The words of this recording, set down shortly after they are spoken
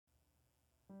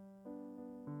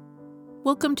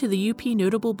Welcome to the UP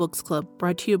Notable Books Club,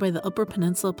 brought to you by the Upper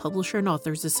Peninsula Publisher and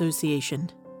Authors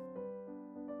Association.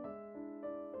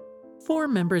 4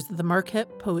 members of the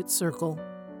Marquette Poets Circle,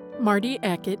 Marty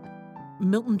Ackett,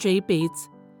 Milton J. Bates,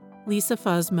 Lisa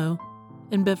Fosmo,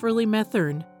 and Beverly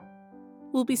Mathern,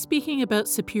 will be speaking about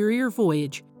Superior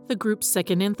Voyage, the group's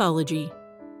second anthology.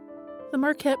 The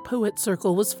Marquette Poets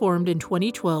Circle was formed in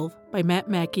 2012 by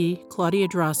Matt Mackey, Claudia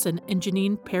Drossen, and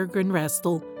Janine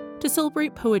Peregrine-Rastel to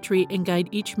celebrate poetry and guide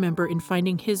each member in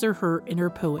finding his or her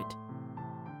inner poet.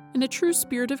 In a true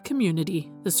spirit of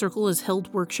community, the Circle has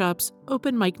held workshops,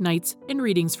 open mic nights, and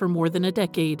readings for more than a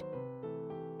decade.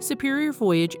 Superior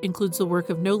Voyage includes the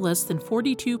work of no less than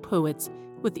 42 poets,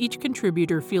 with each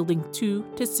contributor fielding 2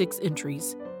 to 6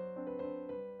 entries.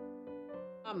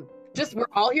 We're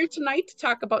all here tonight to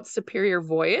talk about Superior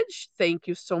Voyage. Thank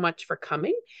you so much for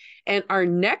coming. And our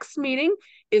next meeting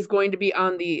is going to be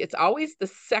it's always the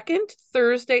second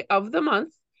Thursday of the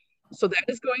month. So that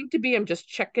is going to be, I'm just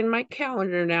checking my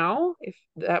calendar now, if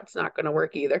that's not going to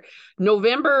work either.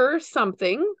 November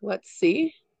something, let's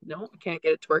see. No, I can't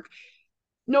get it to work.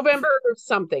 November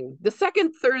something, the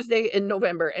second Thursday in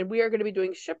November. And we are going to be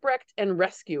doing Shipwrecked and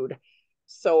Rescued.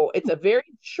 So it's a very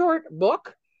short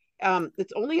book.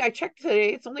 I checked today,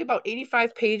 it's only about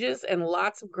 85 pages and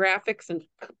lots of graphics and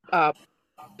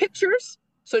pictures.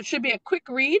 So it should be a quick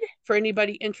read for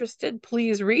anybody interested.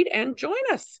 Please read and join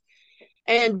us.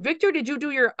 And Victor, did you do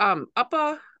your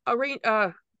UPA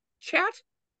chat?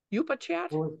 UPA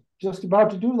chat? We're just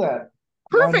about to do that.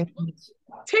 Perfect.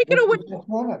 Take it away.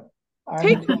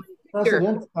 I'm the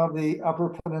president of the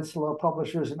Upper Peninsula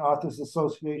Publishers and Authors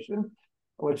Association,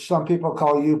 which some people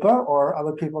call UPA or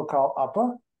other people call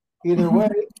UPA. Either way,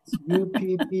 it's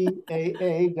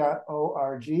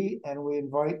uppaa.org, and we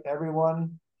invite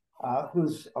everyone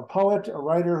who's a poet, a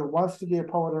writer, who wants to be a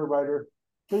poet or writer.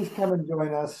 Please come and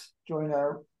join us, join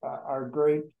our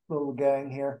great little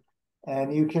gang here.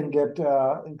 And you can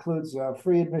includes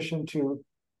free admission to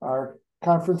our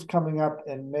conference coming up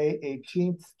in May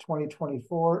 18th,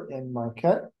 2024 in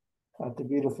Marquette at the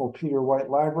beautiful Peter White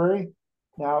Library.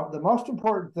 Now, the most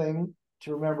important thing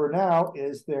to remember now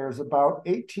is there's about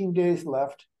 18 days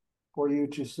left for you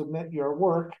to submit your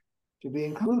work to be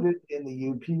included in the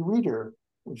UP Reader,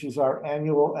 which is our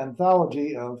annual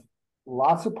anthology of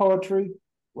lots of poetry,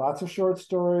 lots of short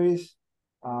stories,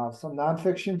 some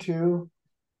nonfiction too,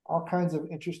 all kinds of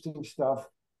interesting stuff.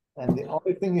 And the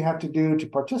only thing you have to do to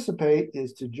participate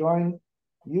is to join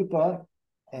UPA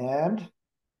and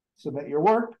submit your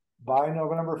work by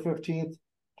November 15th,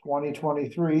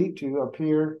 2023 to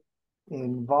appear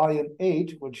in volume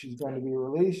 8, which is going to be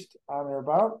released on or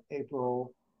about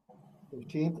April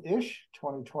 15th-ish,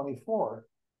 2024.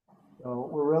 So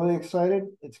we're really excited.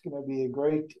 It's going to be a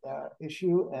great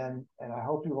issue, and I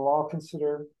hope you will all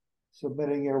consider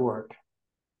submitting your work.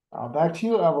 Back to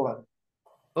you, Evelyn.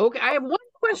 Okay, I have one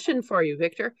question for you,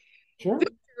 Victor. Sure.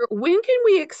 Victor, when can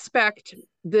we expect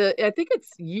I think it's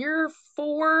year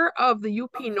 4 of the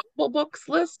UP Notable Books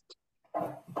list?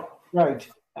 Right.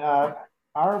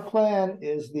 Our plan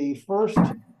is the first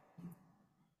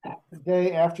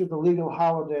day after the legal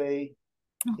holiday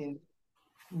in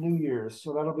New Year's.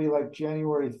 So that'll be like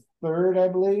January 3rd, I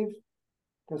believe,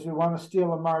 because we want to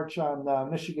steal a march on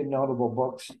Michigan Notable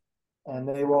Books, and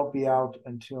they won't be out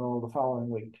until the following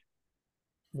week.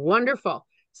 Wonderful.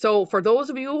 So for those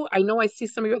of you, I know I see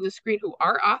some of you on the screen who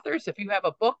are authors. If you have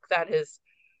a book that is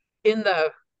in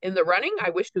the running, I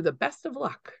wish you the best of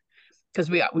luck, because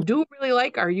we do really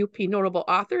like our UP Notable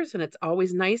Authors, and it's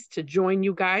always nice to join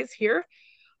you guys here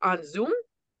on Zoom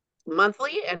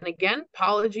monthly. And again,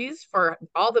 apologies for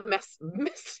all the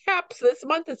mishaps this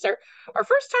month. It's our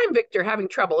first time, Victor, having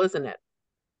trouble, isn't it?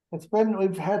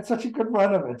 We've had such a good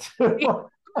run of it. A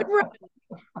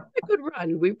good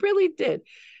run. We really did.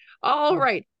 All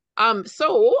right.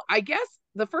 So I guess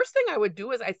the first thing I would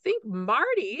do is, I think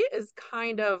Marty is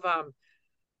kind of,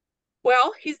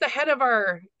 he's the head of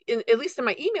at least in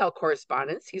my email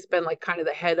correspondence, he's been like kind of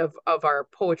the head of our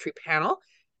poetry panel.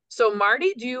 So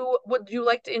Marty, would you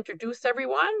like to introduce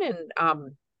everyone and,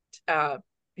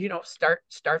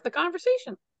 start the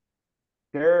conversation?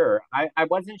 Sure. I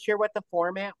wasn't sure what the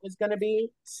format was going to be.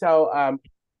 So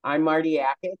I'm Marty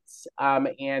Ackett,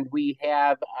 and we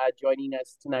have joining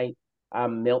us tonight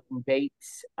Milton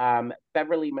Bates,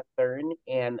 Beverly Mathern,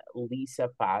 and Lisa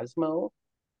Fosmo.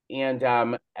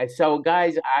 And so,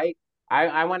 guys, I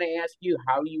want to ask you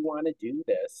how you want to do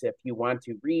this. If you want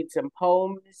to read some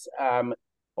poems,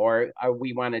 or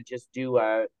we want to just do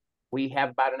we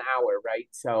have about an hour, right?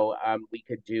 So we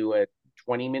could do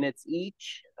 20 minutes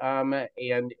each,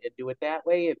 and do it that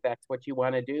way if that's what you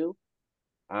want to do.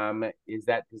 Does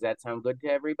that sound good to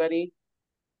everybody?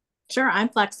 Sure, I'm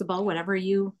flexible, whatever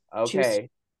you choose. Okay.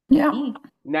 Yeah.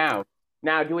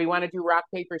 Now, do we want to do rock,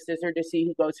 paper, scissors to see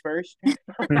who goes first?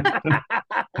 Why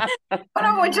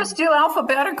don't we just do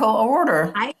alphabetical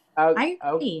order? I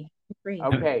agree.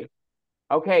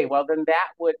 Okay. Well, then that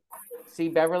would see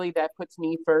Beverly. That puts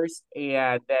me first,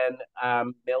 and then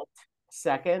Milt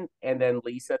second, and then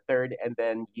Lisa third, and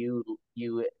then you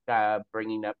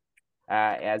bringing up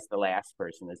as the last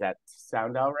person. Does that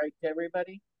sound all right to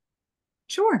everybody?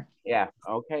 Sure. Yeah.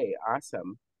 Okay.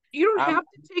 Awesome. You don't have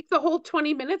to take the whole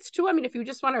 20 minutes too. I mean, if you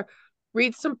just want to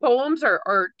read some poems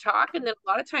or talk, and then a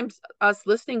lot of times us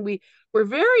listening, we're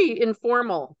very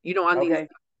informal, on these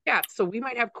chats. So we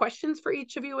might have questions for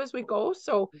each of you as we go.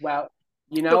 So well,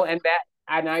 and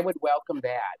I would welcome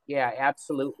that. Yeah,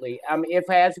 absolutely. If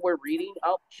as we're reading,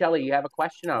 Shelley, you have a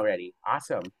question already.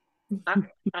 Awesome.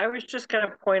 I was just going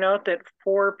to point out that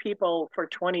 4 people for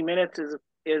 20 minutes is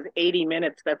 80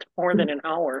 minutes. That's more than an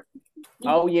hour.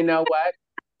 Oh, you know what?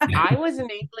 I was an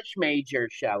English major,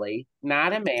 Shelley,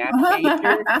 not a math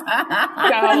major.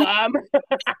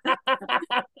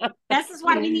 So this is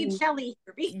why we need Shelley.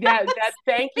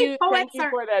 Thank you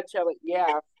for that, Shelley.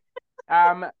 Yeah.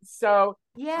 So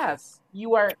yes,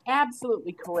 you are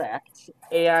absolutely correct.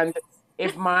 And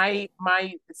if my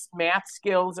math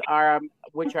skills are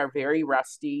which are very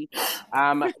rusty,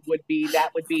 would be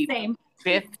Same.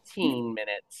 15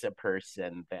 minutes a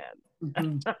person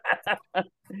then.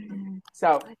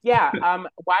 So yeah,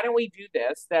 why don't we do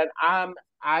this? Then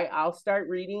I'll start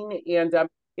reading, and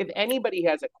if anybody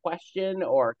has a question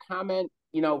or comment,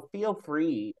 feel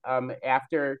free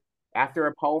after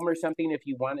a poem or something, if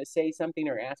you want to say something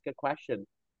or ask a question.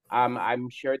 I'm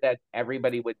sure that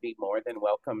everybody would be more than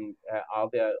welcome.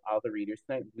 All the readers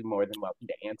tonight would be more than welcome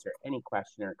to answer any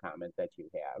question or comment that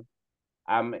you have.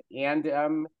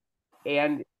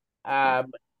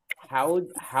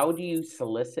 How do you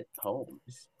solicit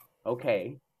poems?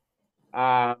 Okay.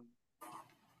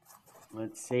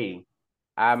 Let's see.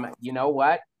 You know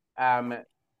what? I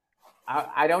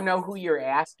don't know who you're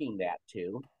asking that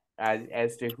to,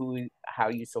 as to how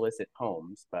you solicit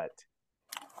poems, but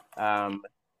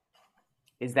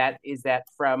is that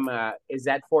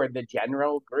for the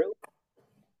general group?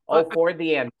 Oh, for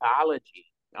the anthology.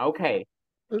 Okay.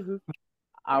 Mm-hmm.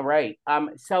 All right.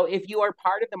 So if you are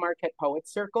part of the Marquette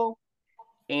Poets Circle,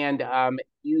 and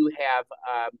you have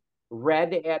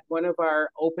read at one of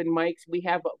our open mics, we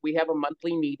have a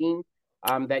monthly meeting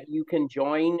that you can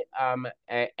join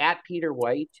at Peter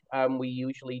White. We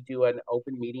usually do an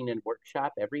open meeting and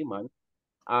workshop every month,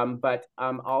 but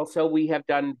also we have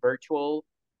done virtual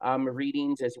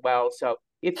readings as well. So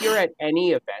if you're at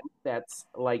any event that's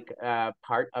like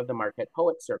part of the Marquette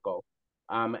Poets Circle,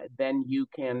 then you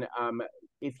can,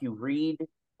 if you read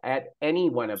at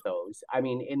any one of those, I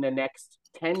mean, in the next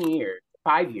 10 years,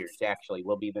 5 years actually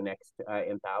will be the next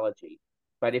anthology.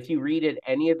 But if you read at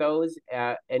any of those,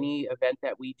 any event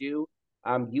that we do,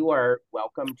 you are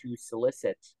welcome to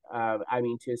solicit,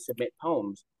 to submit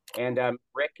poems. And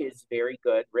Rick is very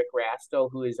good. Rick Rastel,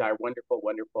 who is our wonderful,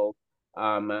 wonderful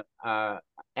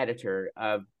editor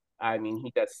of,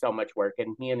 he does so much work,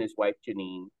 and he and his wife,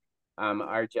 Janine,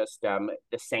 are just the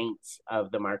saints of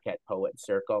the Marquette Poets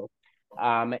Circle.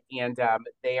 And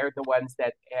they are the ones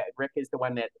that, Rick is the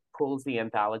one that pulls the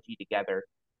anthology together.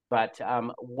 But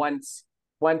once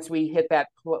we hit that,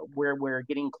 where we're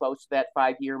getting close to that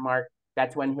 5-year mark,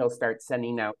 that's when he'll start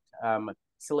sending out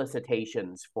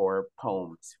solicitations for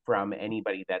poems from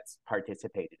anybody that's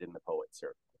participated in the Poets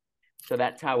Circle. So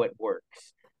that's how it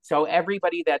works. So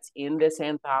everybody that's in this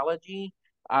anthology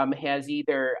has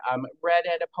either read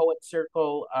at a Poets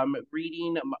Circle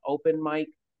reading, open mic,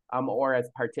 or has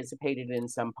participated in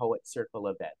some Poets Circle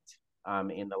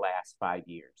event in the last 5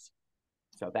 years.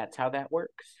 So that's how that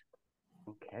works.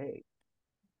 Okay.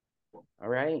 All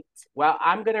right. Well,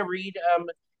 I'm going to read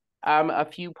a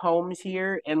few poems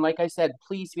here. And like I said,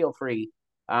 please feel free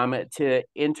to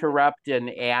interrupt and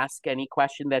ask any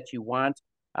question that you want.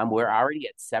 We're already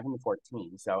at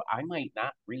 7:14, so I might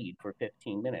not read for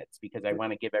 15 minutes because I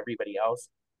want to give everybody else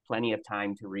plenty of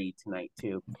time to read tonight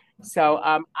too. So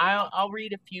I'll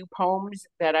read a few poems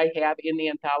that I have in the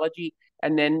anthology,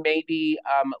 and then maybe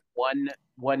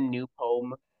one new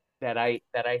poem that I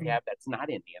have that's not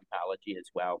in the anthology as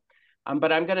well.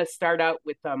 But I'm going to start out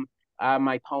with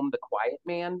my poem, "The Quiet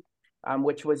Man,"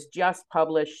 which was just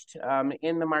published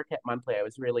in the Marquette Monthly. I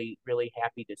was really, really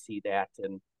happy to see that,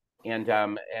 and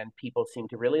people seem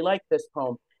to really like this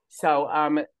poem.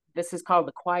 So this is called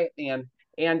 "The Quiet Man,"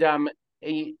 and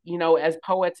as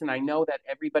poets, and I know that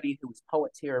everybody who's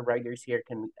poets here or writers here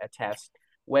can attest,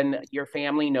 when your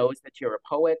family knows that you're a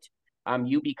poet,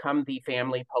 you become the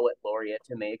family poet laureate,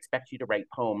 and they expect you to write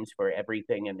poems for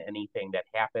everything and anything that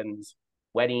happens,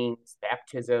 weddings,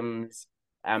 baptisms,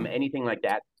 anything like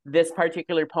that. This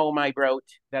particular poem I wrote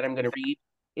that I'm going to read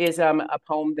is a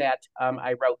poem that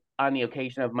I wrote on the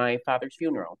occasion of my father's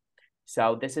funeral.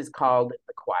 So this is called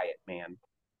The Quiet Man.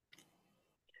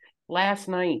 Last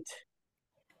night,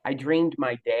 I dreamed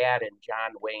my dad and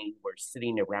John Wayne were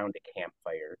sitting around a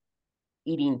campfire,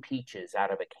 eating peaches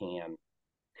out of a can.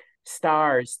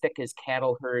 Stars thick as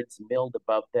cattle herds milled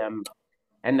above them,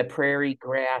 and the prairie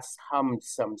grass hummed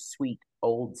some sweet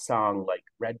old song like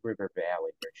Red River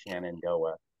Valley or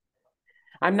Shenandoah.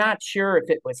 I'm not sure if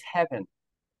it was heaven,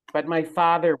 but my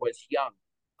father was young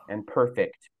and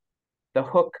perfect, the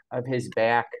hook of his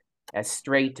back as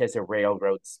straight as a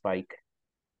railroad spike.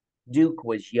 Duke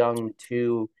was young,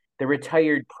 too, the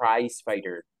retired prize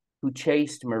fighter who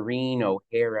chased Maureen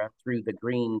O'Hara through the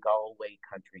green Galway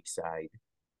countryside.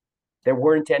 There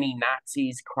weren't any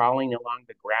Nazis crawling along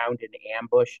the ground in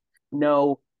ambush,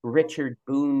 no Richard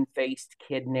Boone-faced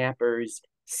kidnappers,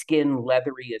 skin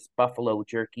leathery as buffalo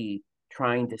jerky,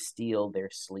 trying to steal their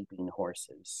sleeping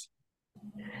horses.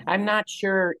 I'm not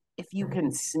sure if you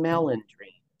can smell in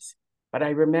dreams, but I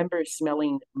remember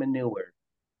smelling manure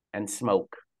and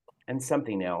smoke and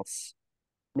something else,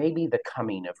 maybe the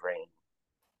coming of rain.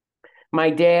 My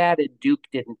dad and Duke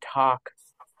didn't talk,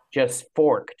 just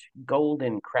forked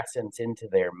golden crescents into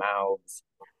their mouths,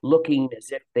 looking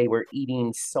as if they were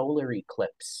eating solar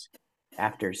eclipse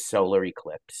after solar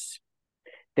eclipse.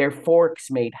 Their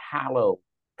forks made hollow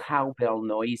cowbell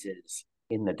noises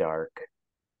in the dark.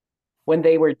 When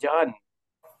they were done,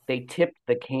 they tipped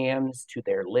the cans to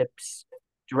their lips,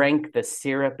 drank the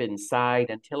syrup inside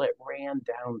until it ran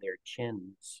down their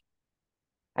chins.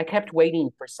 I kept waiting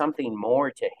for something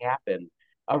more to happen,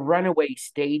 a runaway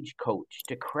stagecoach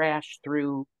to crash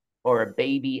through, or a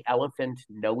baby elephant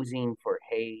nosing for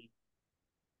hay.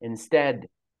 Instead,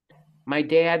 my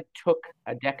dad took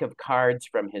a deck of cards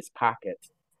from his pocket,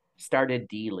 started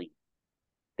dealing.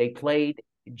 They played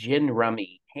gin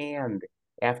rummy, hand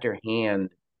after hand.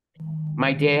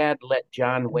 My dad let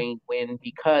John Wayne win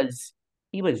because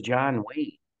he was John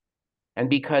Wayne, and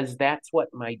because that's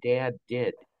what my dad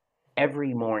did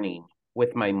every morning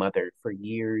with my mother for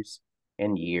years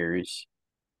and years.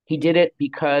 He did it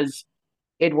because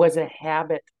it was a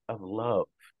habit of love.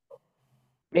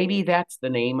 Maybe that's the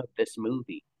name of this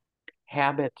movie,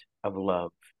 Habit of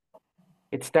Love.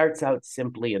 It starts out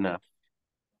simply enough.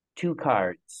 Two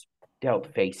cards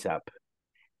dealt face up,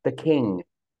 the king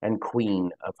and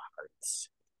queen of hearts.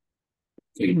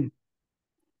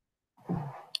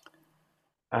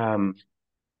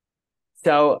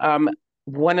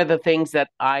 One of the things that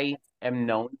I am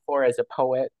known for as a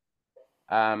poet,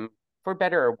 for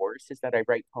better or worse, is that I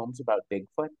write poems about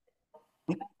Bigfoot.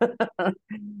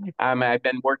 I've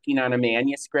been working on a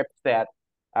manuscript that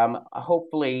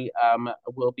hopefully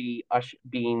will be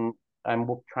I'm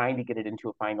trying to get it into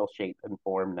a final shape and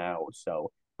form now.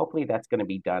 So hopefully that's going to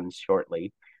be done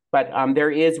shortly. But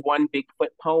there is one Bigfoot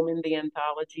poem in the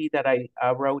anthology that I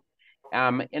wrote,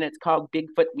 and it's called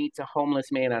Bigfoot Meets a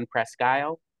Homeless Man on Presque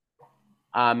Isle.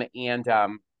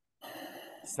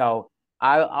 So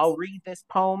I'll read this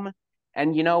poem,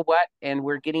 and you know what? And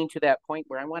we're getting to that point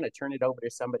where I want to turn it over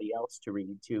to somebody else to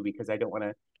read too, because I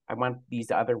want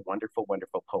these other wonderful,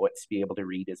 wonderful poets to be able to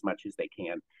read as much as they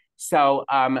can. So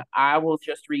I will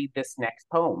just read this next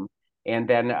poem, and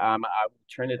then I'll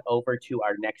turn it over to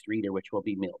our next reader, which will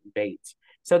be Milton Bates.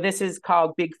 So this is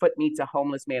called Bigfoot Meets a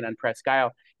Homeless Man on Presque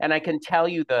Isle. And I can tell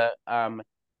you the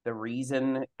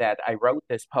reason that I wrote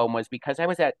this poem was because I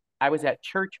was at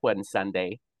church one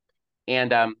Sunday,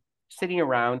 and sitting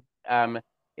around.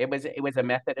 It was a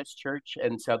Methodist church,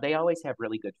 and so they always have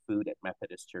really good food at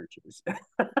Methodist churches.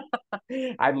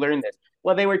 I've learned this.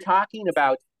 Well, they were talking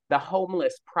about the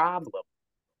homeless problem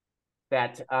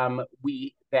that the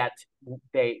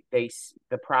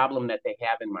problem that they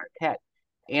have in Marquette,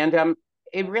 and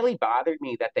it really bothered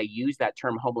me that they use that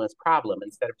term homeless problem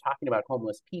instead of talking about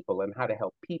homeless people and how to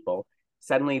help people.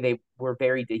 Suddenly, they were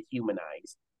very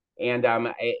dehumanized. And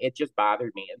it just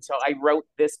bothered me. And so I wrote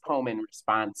this poem in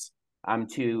response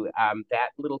to that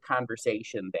little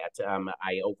conversation that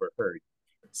I overheard.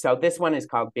 So this one is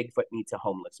called Bigfoot Meets a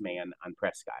Homeless Man on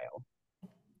Presque Isle.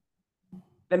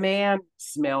 The man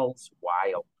smells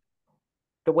wild,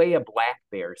 the way a black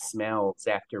bear smells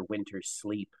after winter's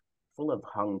sleep, full of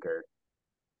hunger,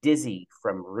 dizzy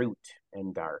from root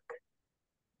and dark.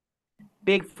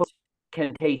 Bigfoot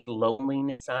can take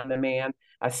loneliness on the man,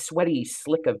 a sweaty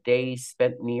slick of days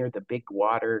spent near the big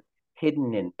water,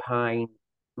 hidden in pine,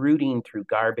 rooting through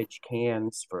garbage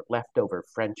cans for leftover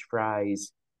French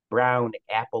fries, brown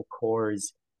apple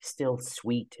cores still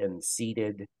sweet and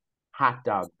seeded, hot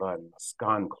dog buns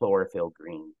gone chlorophyll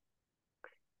green.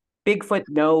 Bigfoot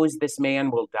knows this man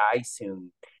will die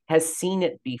soon, has seen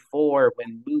it before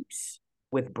when moose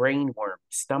with brainworms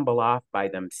stumble off by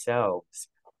themselves,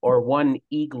 or one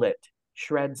eaglet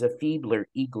shreds a feebler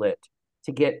eaglet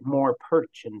to get more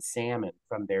perch and salmon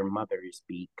from their mother's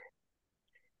beak.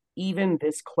 Even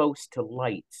this close to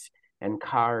lights and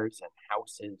cars and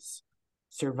houses,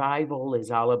 survival is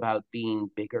all about being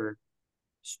bigger,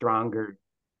 stronger,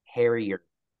 hairier,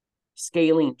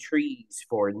 scaling trees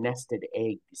for nested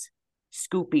eggs,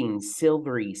 scooping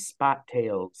silvery spot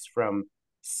tails from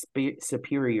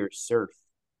superior surf,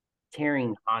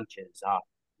 tearing haunches off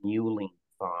mewling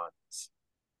fawns.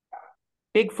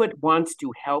 Bigfoot wants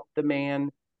to help the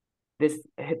man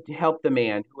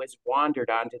who has wandered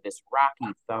onto this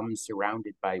rocky thumb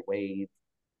surrounded by wave,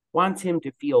 wants him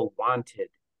to feel wanted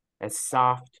as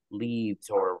soft leaves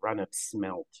or a run of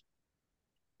smelt.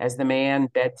 As the man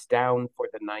beds down for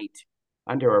the night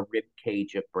under a rib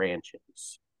cage of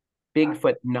branches,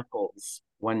 Bigfoot knuckles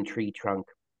one tree trunk,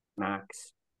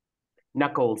 knocks.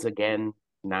 Knuckles again,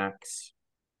 knocks.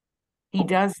 He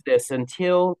does this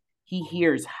until he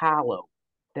hears hollow,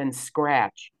 then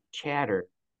scratch, chatter.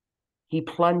 He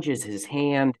plunges his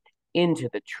hand into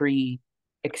the tree,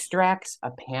 extracts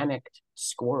a panicked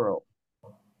squirrel.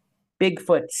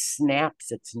 Bigfoot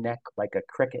snaps its neck like a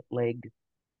cricket leg,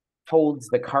 holds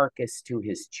the carcass to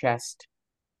his chest,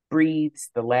 breathes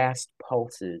the last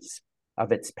pulses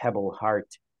of its pebble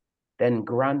heart, then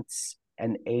grunts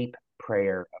an ape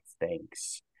prayer of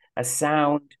thanks, a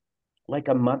sound like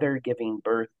a mother giving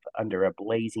birth under a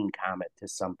blazing comet to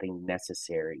something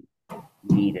necessary,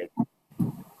 needed.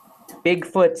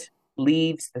 Bigfoot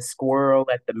leaves the squirrel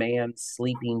at the man's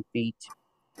sleeping feet,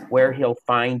 where he'll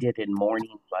find it in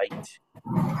morning light,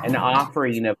 an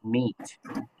offering of meat,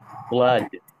 blood,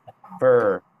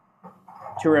 fur,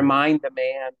 to remind the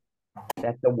man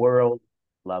that the world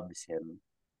loves him.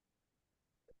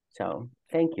 So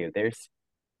thank you.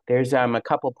 There's a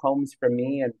couple poems from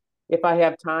me, and if I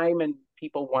have time and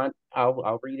people want,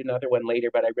 I'll read another one later,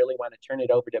 but I really want to turn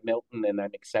it over to Milton, and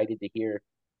I'm excited to hear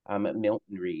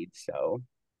Milton read. So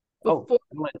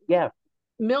yeah.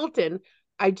 Milton,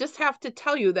 I just have to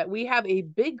tell you that we have a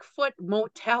Bigfoot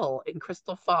motel in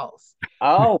Crystal Falls.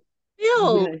 Oh,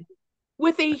 Filled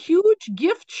with a huge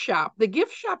gift shop. The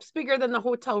gift shop's bigger than the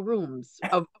hotel rooms.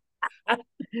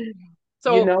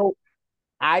 So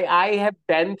I have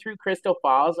been through Crystal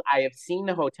Falls. I have seen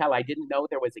the hotel. I didn't know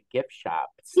there was a gift shop.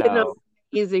 So an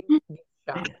amazing gift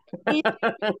shop.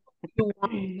 You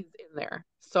want is in there.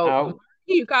 So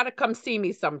you got to come see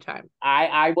me sometime.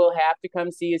 I will have to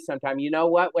come see you sometime. You know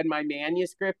what? When my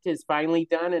manuscript is finally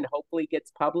done and hopefully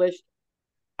gets published,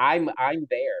 I'm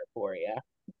there for you.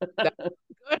 That's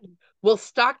good. We'll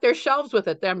stock their shelves with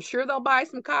it. I'm sure they'll buy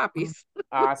some copies.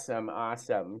 Awesome.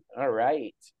 All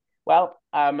right. Well,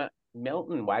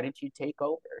 Milton, why don't you take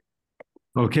over?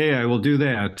 Okay, I will do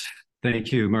that.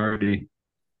 Thank you, Marty.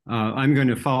 I'm going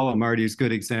to follow Marty's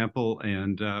good example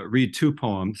and read two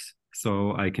poems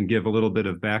so I can give a little bit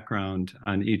of background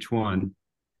on each one.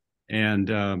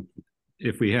 And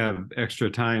if we have extra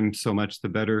time, so much the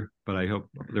better, but I hope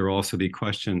there will also be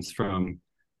questions from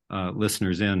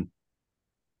listeners in.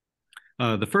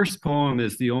 The first poem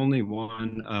is the only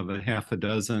one of a half a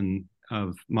dozen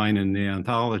of mine in the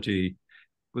anthology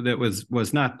that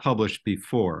was not published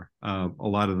before. A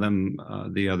lot of them,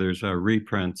 the others are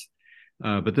reprints,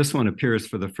 but this one appears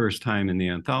for the first time in the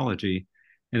anthology,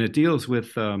 and it deals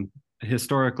with a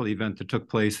historical event that took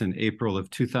place in April of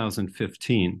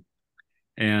 2015.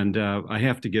 And I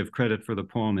have to give credit for the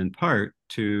poem in part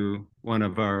to one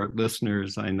of our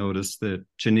listeners. I noticed that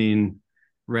Janine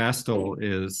Rastel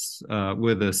is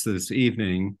with us this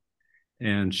evening,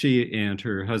 and she and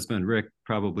her husband, Rick,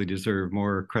 probably deserve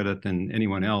more credit than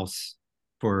anyone else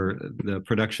for the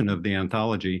production of the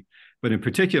anthology. But in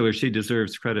particular, she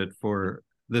deserves credit for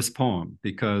this poem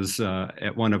because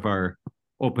at one of our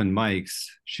open mics,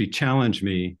 she challenged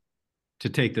me to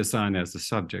take this on as a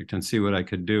subject and see what I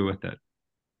could do with it.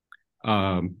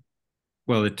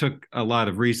 Well, it took a lot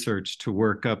of research to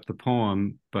work up the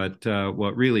poem, but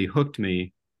what really hooked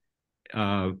me,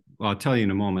 I'll tell you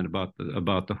in a moment about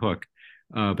the hook.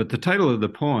 But the title of the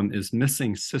poem is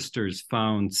Missing Sisters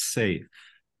Found Safe.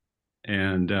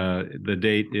 And the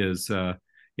date is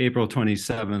April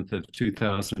 27th of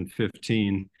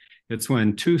 2015. It's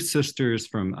when two sisters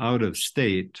from out of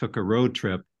state took a road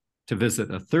trip to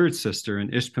visit a third sister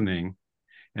in Ishpeming.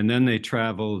 And then they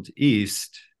traveled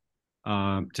east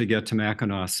to get to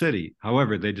Mackinac City.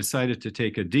 However, they decided to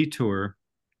take a detour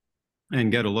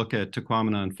and get a look at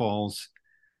Tequamanon Falls.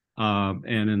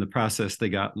 And in the process, they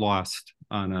got lost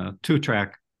on a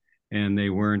 2-track, and they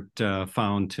weren't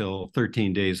found till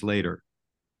 13 days later.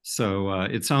 So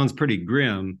it sounds pretty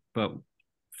grim, but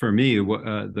for me,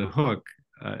 the hook,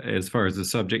 as far as the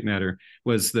subject matter,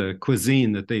 was the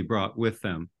cuisine that they brought with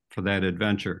them for that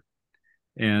adventure.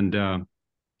 And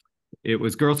it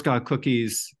was Girl Scout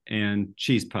cookies and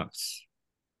cheese puffs.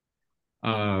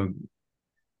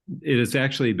 It has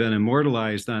actually been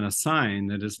immortalized on a sign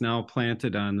that is now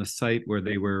planted on the site where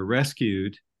they were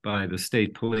rescued by the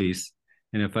state police.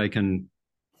 And if I can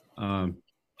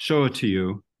show it to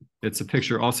you, it's a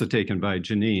picture also taken by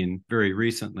Janine very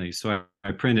recently. So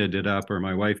I printed it up, or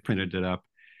my wife printed it up,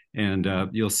 and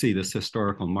you'll see this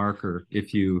historical marker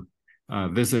if you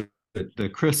visit the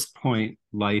Crisp Point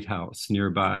Lighthouse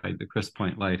nearby, the Crisp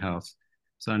Point Lighthouse.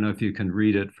 So I don't know if you can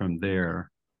read it from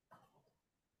there.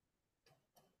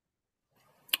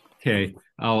 Okay,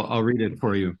 I'll read it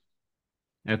for you.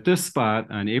 At this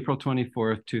spot on April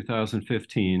 24th,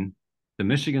 2015, the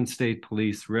Michigan State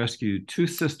Police rescued 2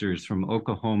 sisters from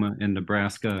Oklahoma and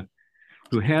Nebraska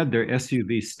who had their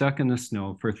SUV stuck in the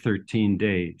snow for 13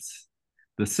 days.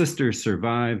 The sisters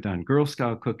survived on Girl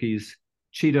Scout cookies,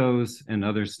 Cheetos, and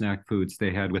other snack foods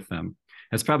they had with them.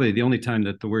 That's probably the only time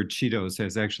that the word Cheetos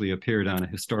has actually appeared on a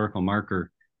historical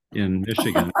marker in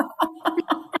Michigan.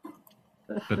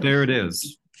 But there it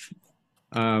is.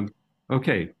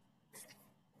 Okay.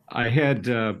 I had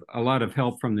a lot of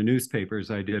help from the newspapers.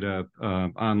 I did a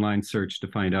online search to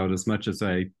find out as much as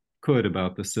I could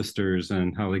about the sisters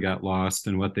and how they got lost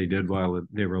and what they did while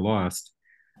they were lost.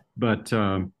 But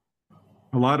a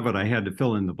lot of it I had to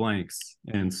fill in the blanks.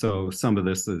 And so some of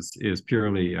this is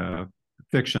purely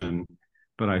fiction,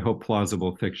 but I hope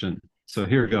plausible fiction. So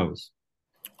here goes.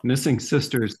 Missing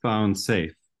sisters found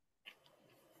safe.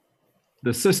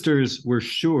 The sisters were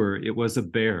sure it was a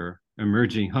bear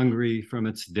emerging hungry from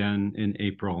its den in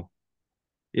April.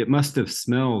 It must have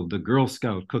smelled the Girl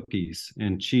Scout cookies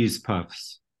and cheese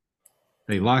puffs.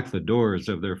 They locked the doors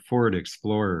of their Ford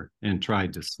Explorer and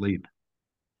tried to sleep.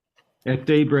 At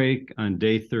daybreak on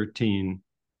day 13,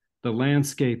 the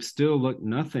landscape still looked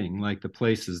nothing like the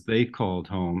places they called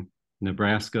home,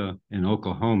 Nebraska and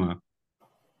Oklahoma.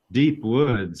 Deep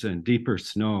woods and deeper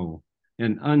snow,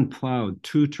 an unplowed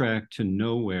 2-track to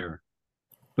nowhere.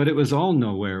 But it was all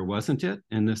nowhere, wasn't it,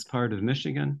 in this part of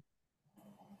Michigan?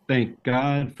 Thank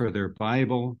God for their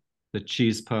Bible, the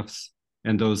cheese puffs,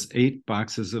 and those 8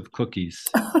 boxes of cookies.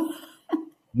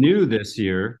 New this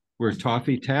year were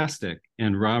Toffee-tastic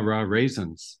and rah-rah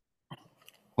raisins.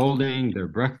 Holding their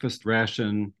breakfast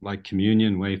ration like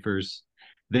communion wafers,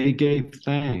 they gave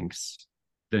thanks,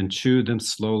 then chewed them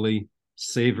slowly,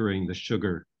 savoring the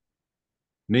sugar.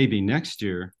 Maybe next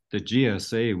year, the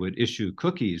GSA would issue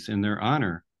cookies in their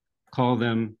honor. Call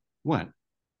them, what,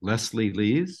 Leslie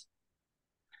Lee's?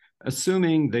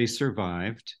 Assuming they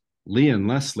survived, Lee and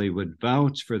Leslie would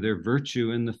vouch for their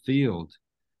virtue in the field,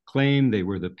 claim they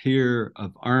were the peer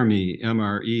of Army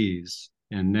MREs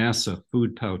and NASA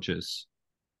food pouches.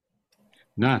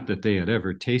 Not that they had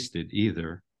ever tasted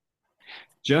either.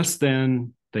 Just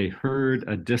then, they heard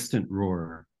a distant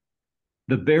roar.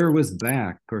 The bear was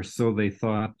back, or so they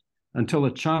thought, until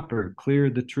a chopper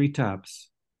cleared the treetops.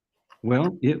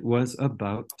 Well, it was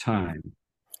about time.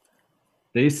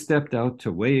 They stepped out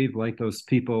to wave like those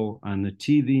people on the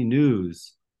TV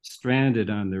news, stranded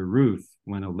on their roof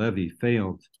when a levee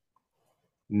failed.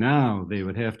 Now they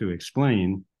would have to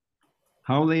explain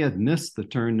how they had missed the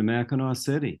turn to Mackinac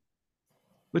City,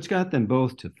 which got them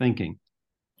both to thinking.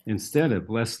 Instead of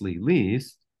Leslie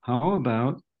Lee's, how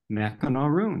about Mackinac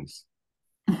Runes?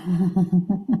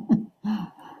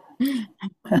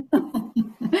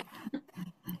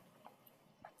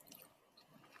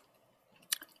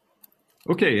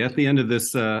 Okay, at the end of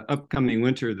this upcoming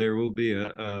winter, there will be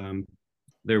a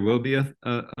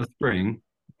spring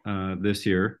this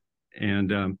year,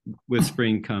 and with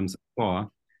spring comes thaw,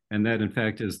 and that in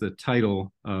fact is the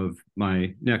title of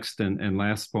my next and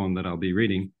last poem that I'll be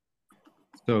reading.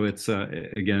 So it's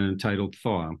again entitled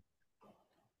Thaw.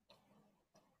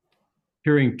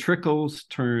 Hearing trickles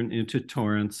turn into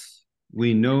torrents,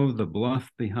 we know the bluff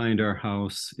behind our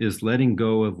house is letting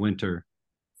go of winter,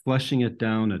 flushing it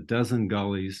down a dozen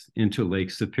gullies into Lake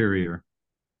Superior.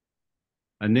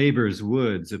 A neighbor's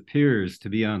woods appears to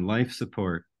be on life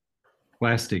support.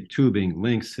 Plastic tubing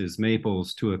links his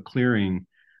maples to a clearing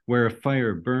where a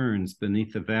fire burns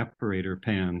beneath evaporator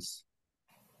pans.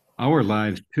 Our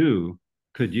lives, too,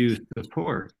 could use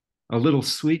support, a little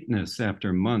sweetness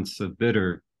after months of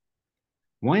bitter.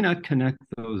 Why not connect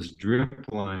those drip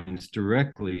lines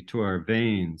directly to our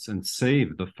veins and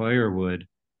save the firewood?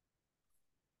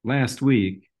 Last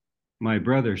week, my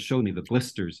brother showed me the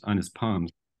blisters on his palms,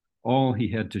 all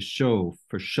he had to show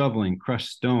for shoveling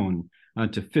crushed stone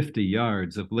onto 50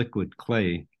 yards of liquid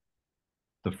clay.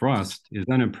 The frost is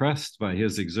unimpressed by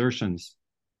his exertions.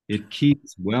 It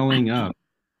keeps welling up,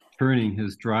 turning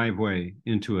his driveway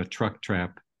into a truck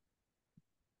trap.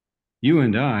 You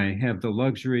and I have the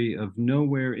luxury of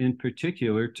nowhere in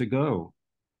particular to go.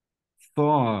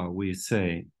 Thaw, we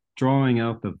say, drawing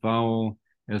out the vowel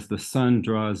as the sun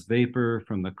draws vapor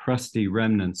from the crusty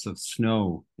remnants of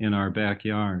snow in our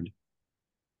backyard.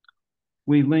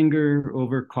 We linger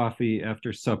over coffee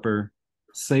after supper,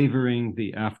 savoring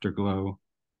the afterglow.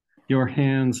 Your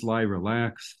hands lie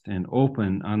relaxed and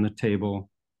open on the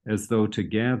table as though to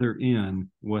gather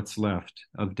in what's left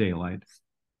of daylight.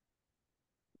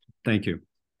 Thank you.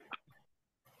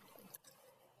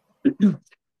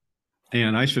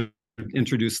 And I should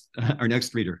introduce our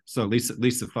next reader. So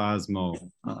Lisa Fosmo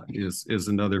is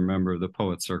another member of the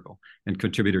Poet Circle and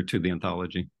contributor to the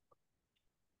anthology.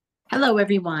 Hello,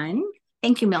 everyone.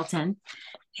 Thank you, Milton.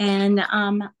 And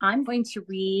I'm going to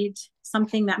read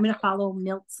something that I'm going to follow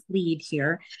Milt's lead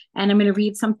here. And I'm going to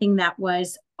read something that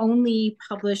was only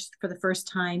published for the first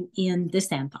time in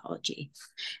this anthology.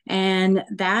 And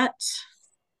that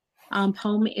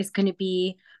poem is going to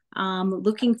be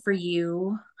Looking for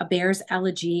You, A Bear's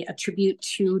Elegy, a tribute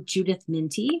to Judith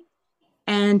Minty.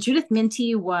 And Judith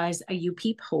Minty was a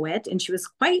UP poet, and she was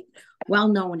quite well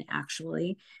known,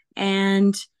 actually.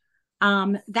 And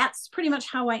that's pretty much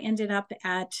how I ended up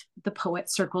at the Poet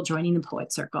Circle, joining the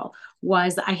Poet Circle,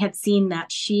 was I had seen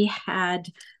that she had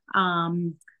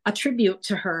a tribute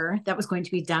to her that was going to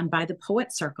be done by the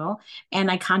Poet Circle. And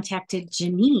I contacted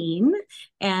Janine,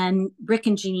 and Rick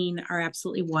and Janine are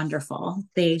absolutely wonderful.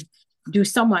 They do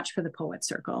so much for the Poet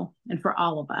Circle and for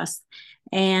all of us.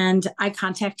 And I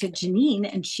contacted Janine,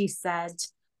 and she said,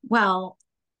 well,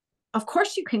 of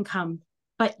course you can come,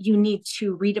 but you need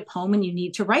to read a poem and you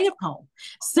need to write a poem.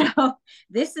 So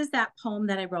this is that poem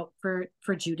that I wrote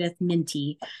for Judith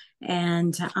Minty.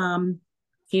 And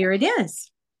here it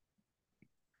is.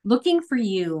 Looking for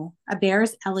You, A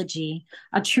Bear's Elegy,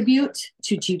 a tribute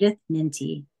to Judith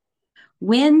Minty.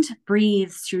 Wind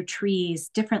breathes through trees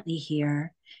differently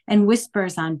here and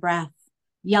whispers on breath,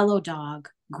 yellow dog,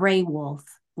 gray wolf,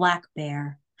 black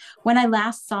bear. When I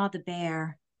last saw the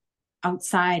bear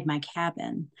outside my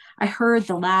cabin, I heard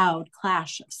the loud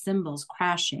clash of cymbals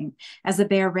crashing as the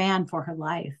bear ran for her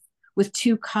life, with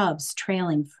 2 cubs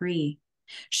trailing free.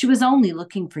 She was only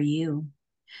looking for you.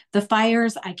 The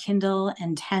fires I kindle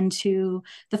and tend to,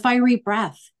 the fiery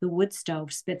breath the wood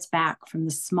stove spits back from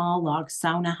the small log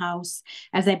sauna house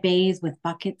as I bathe with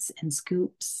buckets and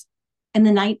scoops. In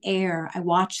the night air, I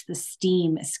watch the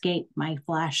steam escape my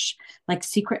flesh like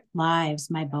secret lives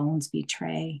my bones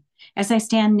betray as I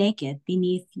stand naked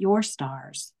beneath your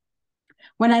stars.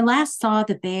 When I last saw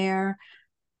the bear,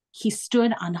 he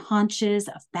stood on haunches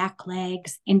of back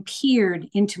legs and peered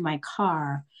into my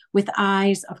car with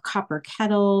eyes of copper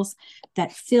kettles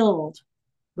that filled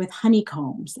with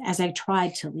honeycombs as I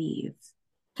tried to leave.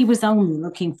 He was only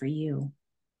looking for you.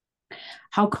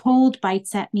 How cold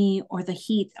bites at me or the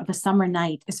heat of a summer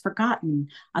night is forgotten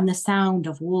on the sound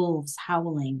of wolves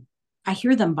howling. I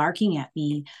hear them barking at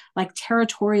me like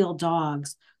territorial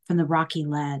dogs from the rocky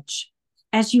ledge.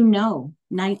 As you know,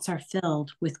 nights are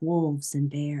filled with wolves and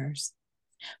bears.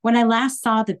 When I last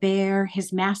saw the bear,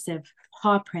 his massive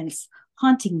paw prints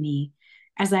haunting me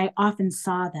as I often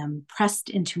saw them pressed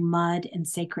into mud and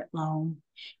sacred loam,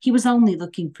 he was only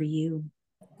looking for you.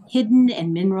 Hidden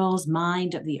in minerals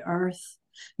mined of the earth,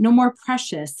 no more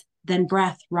precious than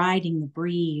breath riding the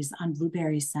breeze on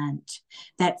blueberry scent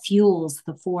that fuels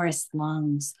the forest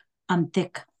lungs on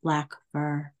thick black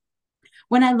fur.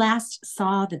 When I last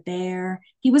saw the bear,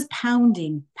 he was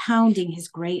pounding his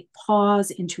great paws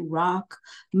into rock,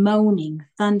 moaning,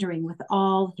 thundering with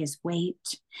all his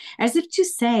weight, as if to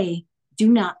say, do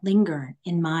not linger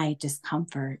in my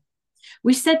discomfort.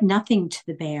 We said nothing to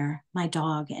the bear, my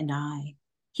dog and I.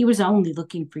 He was only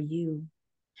looking for you,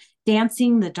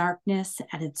 dancing the darkness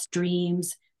at its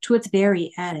dreams to its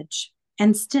very edge.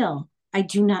 And still, I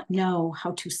do not know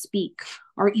how to speak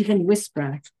or even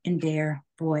whisper in their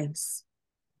voice.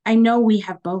 I know we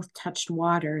have both touched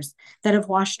waters that have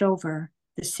washed over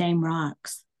the same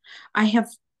rocks. I have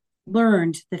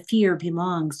learned the fear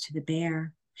belongs to the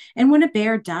bear. And when a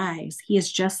bear dies, he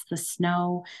is just the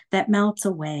snow that melts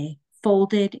away,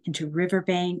 folded into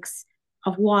riverbanks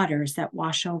of waters that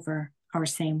wash over our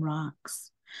same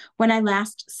rocks. When I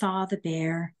last saw the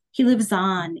bear, He lives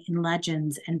on in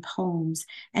legends and poems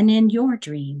and in your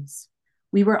dreams.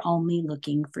 We were only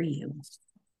looking for you.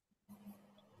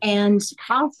 And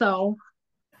also,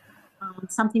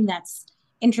 something that's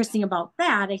interesting about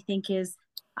that, I think, is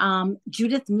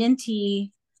Judith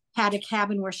Minty had a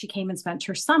cabin where she came and spent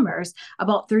her summers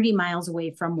about 30 miles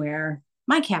away from where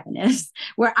my cabin is,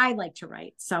 where I like to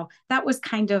write. So that was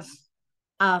kind of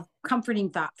a comforting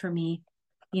thought for me,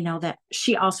 you know, that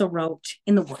she also wrote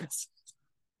in the woods.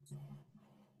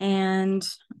 And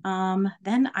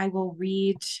then I will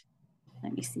read,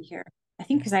 let me see here. I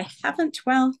think because I haven't,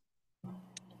 well,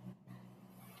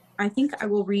 I think I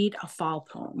will read a fall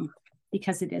poem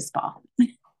because it is fall.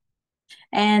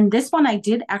 And this one I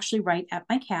did actually write at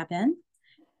my cabin,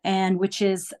 and which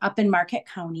is up in Marquette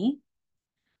County.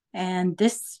 And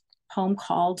this poem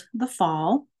called The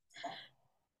Fall.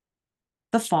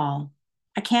 The fall.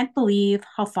 I can't believe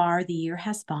how far the year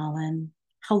has fallen,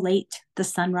 how late the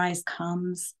sunrise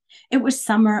comes. It was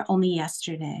summer only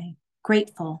yesterday.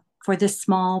 Grateful for this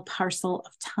small parcel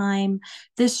of time,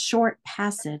 this short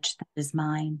passage that is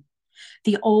mine.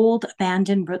 The old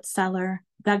abandoned root cellar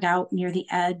dug out near the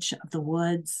edge of the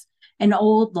woods, an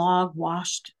old log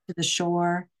washed to the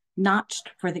shore,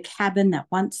 notched for the cabin that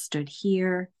once stood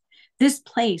here. This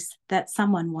place that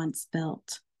someone once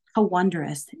built, how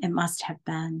wondrous it must have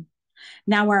been.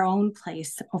 Now our own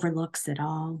place overlooks it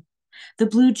all. The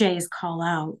blue jays call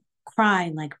out,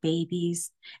 cry like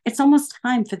babies. It's almost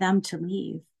time for them to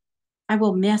leave. I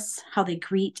will miss how they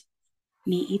greet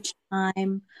me each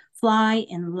time, fly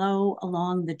in low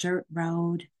along the dirt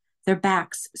road, their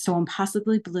backs so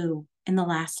impossibly blue in the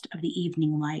last of the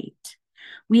evening light.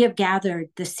 We have gathered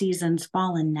the season's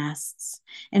fallen nests,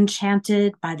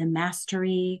 enchanted by the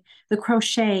mastery, the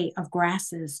crochet of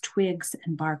grasses, twigs,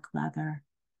 and bark leather.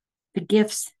 The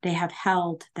gifts they have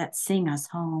held that sing us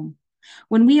home.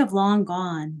 When we have long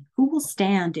gone, who will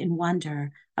stand in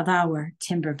wonder of our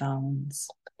timber bones?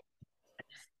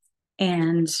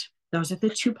 And those are the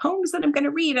two poems that I'm going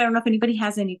to read. I don't know if anybody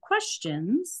has any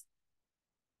questions.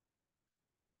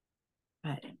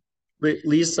 But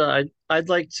Lisa, I'd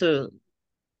like to,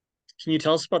 can you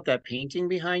tell us about that painting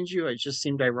behind you? It just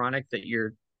seemed ironic that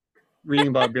you're reading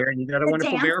about bear and you got a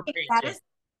wonderful bear painting.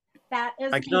 That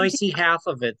is I can only see half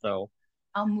of it though.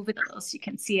 I'll move it close so you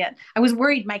can see it. I was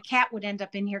worried my cat would end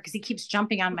up in here because he keeps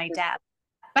jumping on my desk.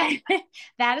 But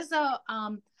that is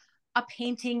a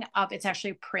painting of, it's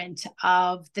actually a print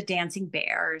of the dancing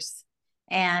bears.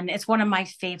 And it's one of my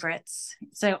favorites.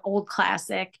 It's an old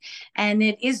classic. And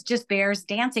it is just bears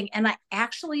dancing. And I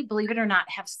actually, believe it or not,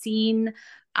 have seen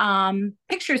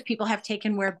pictures people have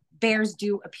taken where bears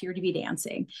do appear to be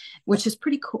dancing, which is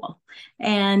pretty cool.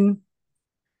 And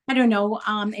I don't know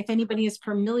if anybody is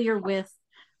familiar with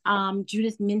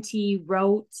Judith Minty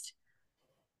wrote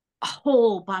a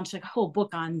whole bunch, like a whole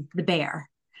book on the bear.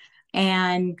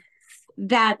 And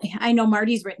that, I know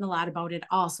Marty's written a lot about it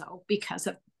also because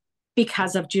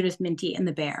of Judith Minty and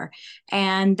the bear.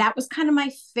 And that was kind of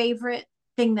my favorite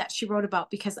thing that she wrote about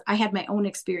because I had my own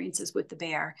experiences with the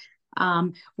bear.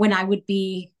 When I would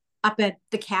be up at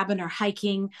the cabin or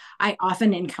hiking, I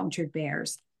often encountered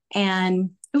bears.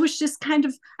 And it was just kind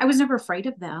of, I was never afraid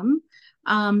of them.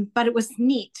 But it was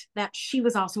neat that she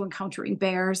was also encountering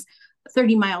bears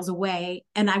 30 miles away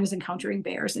and I was encountering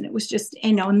bears. And it was just,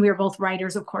 you know, and we were both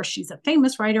writers. Of course, she's a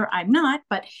famous writer. I'm not,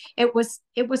 but it was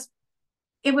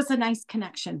a nice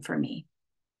connection for me,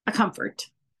 a comfort.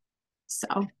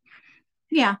 So,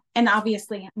 yeah. And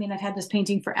obviously, I mean, I've had this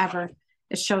painting forever.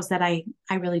 It shows that I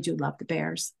really do love the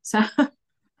bears. So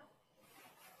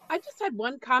I just had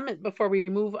one comment before we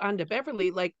move on to Beverly.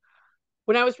 Like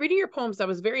when I was reading your poems, I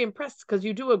was very impressed because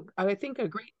you do I think a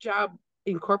great job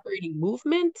incorporating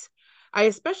movement. I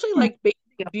especially like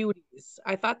Basic Beauties.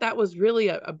 I thought that was really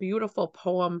a beautiful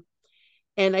poem.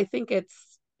 And I think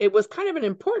it was kind of an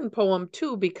important poem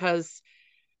too, because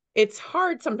it's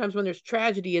hard sometimes when there's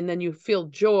tragedy and then you feel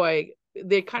joy.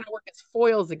 They kind of work as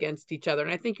foils against each other.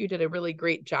 And I think you did a really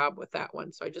great job with that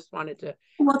one. So I just wanted to.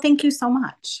 Well, thank you so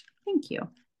much. Thank you.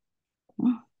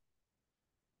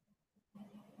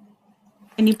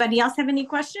 Anybody else have any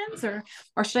questions or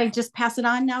should I just pass it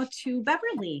on now to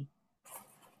Beverly?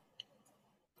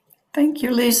 Thank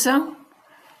you, Lisa.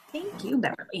 Thank you,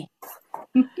 Beverly.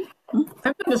 I'm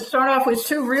going to start off with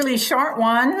two really short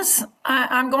ones.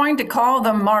 I'm going to call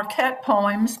them Marquette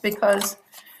poems because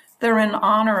they're in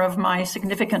honor of my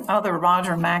significant other,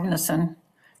 Roger Magnuson,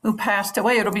 who passed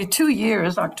away. It'll be 2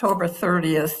 years, October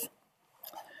 30th.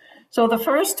 So the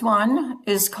first one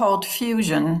is called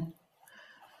Fusion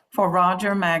for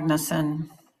Roger Magnuson.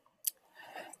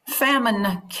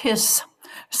 Famine kiss,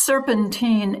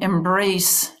 serpentine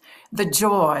embrace, the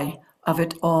joy of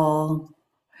it all.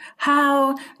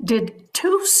 How did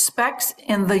two specks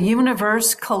in the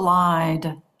universe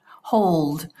collide,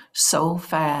 hold so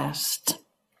fast?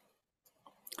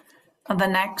 And the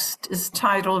next is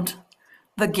titled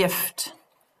The Gift,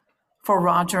 for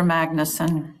Roger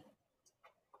Magnuson.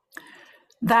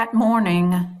 That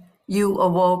morning, you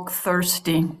awoke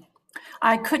thirsty.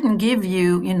 I couldn't give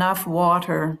you enough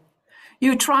water.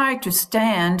 You tried to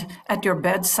stand at your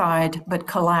bedside, but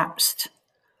collapsed.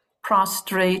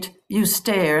 Prostrate, you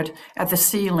stared at the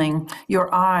ceiling,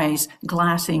 your eyes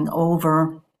glassing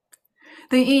over.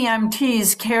 The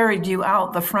EMTs carried you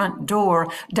out the front door,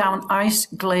 down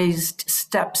ice-glazed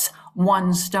steps,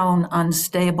 one stone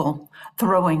unstable,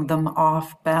 throwing them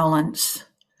off balance.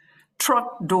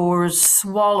 Truck doors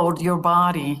swallowed your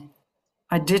body.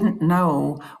 I didn't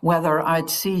know whether I'd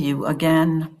see you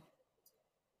again.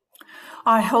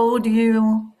 I hold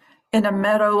you in a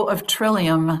meadow of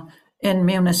trillium in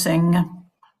Munising,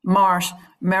 marsh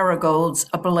marigolds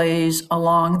ablaze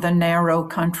along the narrow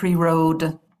country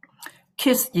road.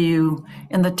 Kiss you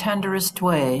in the tenderest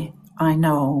way I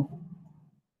know.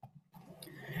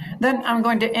 Then I'm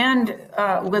going to end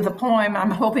with a poem. I'm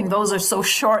hoping those are so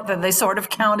short that they sort of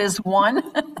count as one,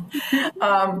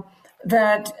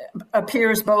 that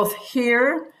appears both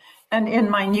here and in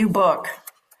my new book,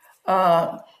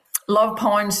 Love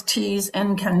Poems, Teas,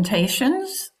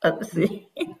 Incantations. See,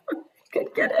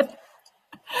 could get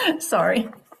it. Sorry,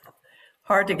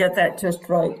 hard to get that just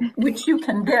right, which you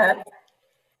can get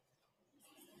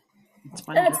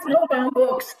at Snowbound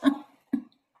Books.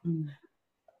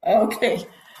 Okay,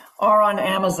 or on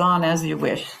Amazon as you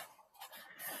wish.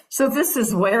 So this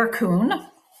is Ware Coon.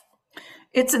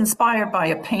 It's inspired by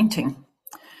a painting.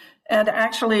 And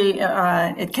actually,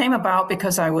 it came about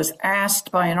because I was asked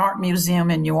by an art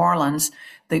museum in New Orleans,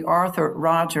 the Arthur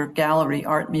Roger Gallery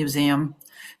Art Museum,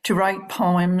 to write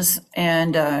poems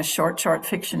and short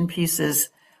fiction pieces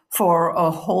for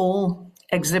a whole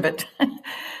exhibit.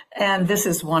 And this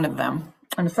is one of them.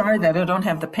 I'm sorry that I don't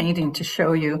have the painting to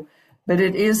show you, but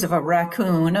it is of a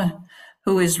raccoon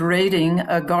who is raiding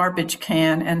a garbage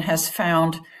can and has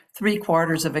found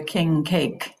 3/4 of a king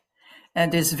cake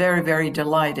and is very, very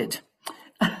delighted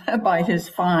by his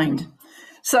find.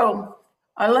 So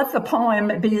I let the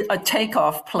poem be a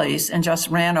takeoff place and just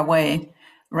ran away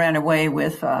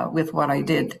with what I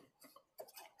did.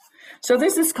 So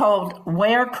this is called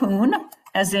Ware Coon,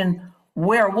 as in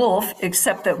werewolf,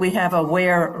 except that we have a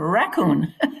were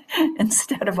raccoon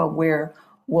instead of a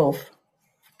werewolf.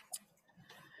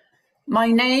 My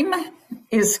name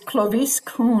is Clovis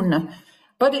Coon,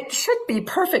 but it should be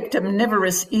perfect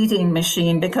omnivorous eating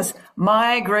machine because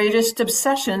my greatest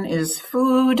obsession is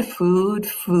food, food,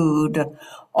 food,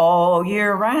 all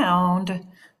year round,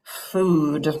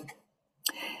 food.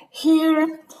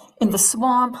 Here in the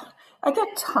swamp, I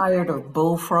get tired of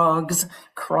bullfrogs,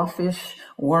 crawfish,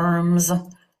 worms.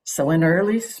 So in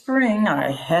early spring,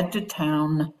 I head to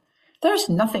town. There's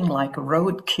nothing like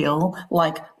roadkill,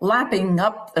 like lapping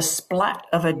up the splat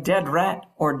of a dead rat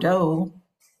or doe.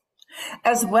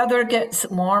 As weather gets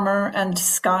warmer and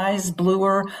skies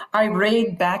bluer, I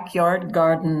raid backyard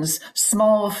gardens,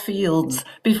 small fields,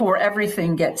 before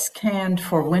everything gets canned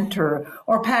for winter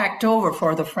or packed over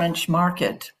for the French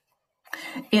market.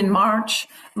 In March,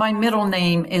 my middle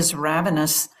name is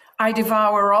Ravenous. I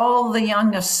devour all the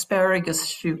young asparagus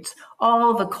shoots,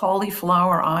 all the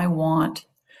cauliflower I want.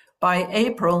 By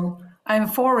April, I'm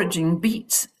foraging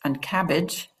beets and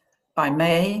cabbage. By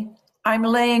May, I'm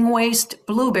laying waste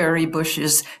blueberry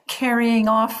bushes, carrying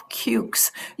off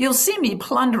cukes. You'll see me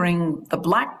plundering the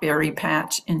blackberry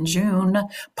patch in June,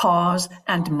 paws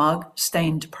and mug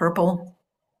stained purple.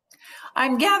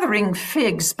 I'm gathering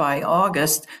figs by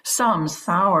August, some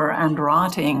sour and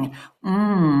rotting.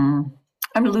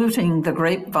 I'm looting the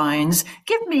grapevines.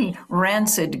 Give me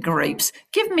rancid grapes.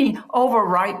 Give me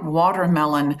overripe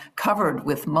watermelon covered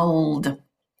with mold.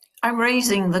 I'm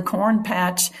raising the corn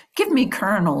patch. Give me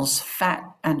kernels, fat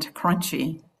and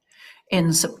crunchy.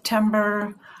 In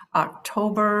September,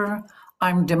 October,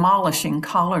 I'm demolishing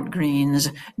collard greens,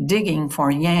 digging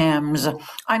for yams.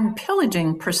 I'm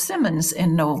pillaging persimmons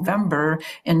in November.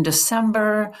 In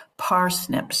December,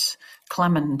 parsnips,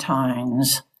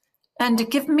 clementines. And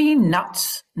give me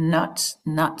nuts, nuts,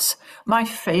 nuts, my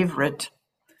favorite.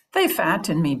 They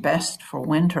fatten me best for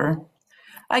winter.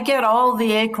 I get all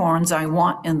the acorns I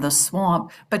want in the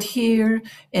swamp, but here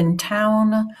in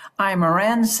town, I'm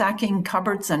ransacking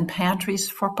cupboards and pantries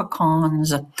for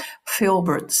pecans,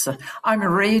 filberts. I'm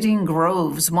raiding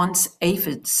groves once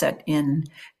aphids set in,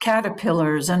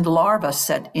 caterpillars and larvae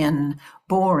set in,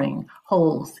 boring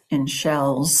holes in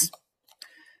shells.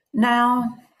 Now,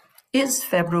 is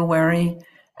February,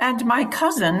 and my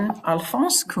cousin,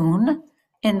 Alphonse Kuhn,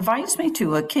 invites me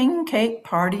to a king cake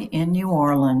party in New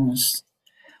Orleans.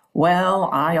 Well,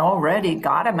 I already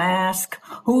got a mask.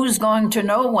 Who's going to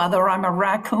know whether I'm a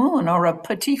raccoon or a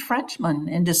petit Frenchman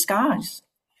in disguise?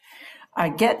 I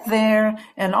get there,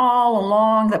 and all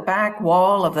along the back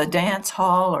wall of the dance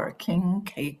hall are king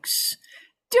cakes.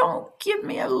 Don't give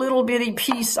me a little bitty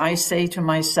piece, I say to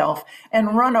myself,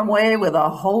 and run away with a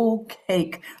whole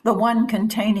cake, the one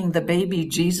containing the baby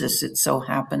Jesus, it so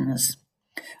happens.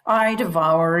 I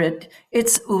devour it,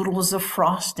 its oodles of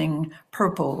frosting,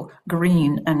 purple,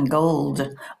 green, and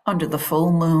gold, under the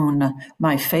full moon,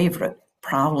 my favorite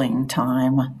prowling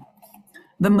time.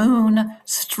 The moon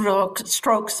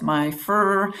strokes my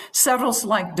fur, settles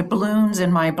like doubloons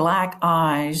in my black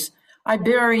eyes. I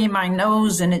bury my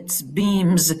nose in its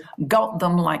beams, gulp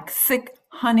them like thick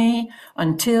honey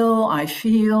until I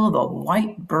feel the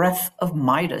white breath of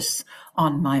Midas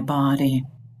on my body.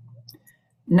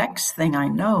 Next thing I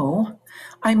know,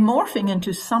 I'm morphing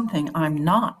into something I'm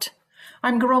not.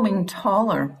 I'm growing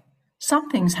taller.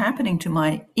 Something's happening to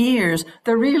my ears.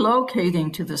 They're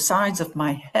relocating to the sides of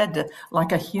my head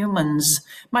like a human's.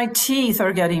 My teeth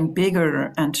are getting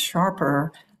bigger and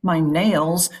sharper. My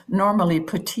nails, normally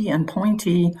petite and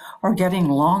pointy, are getting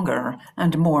longer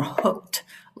and more hooked,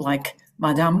 like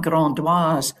Madame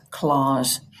Grandois'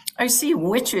 claws. I see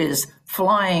witches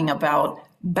flying about,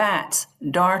 bats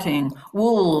darting,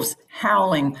 wolves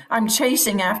howling. I'm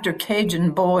chasing after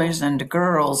Cajun boys and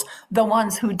girls, the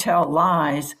ones who tell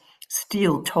lies,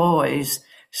 steal toys,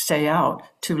 stay out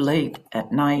too late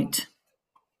at night.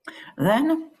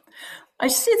 Then I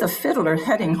see the fiddler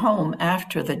heading home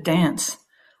after the dance.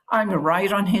 I'm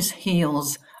right on his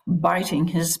heels, biting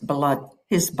his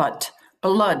butt.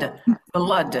 Blood,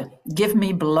 blood, give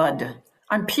me blood.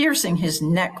 I'm piercing his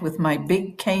neck with my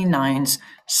big canines,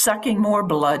 sucking more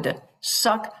blood.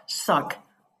 Suck, suck,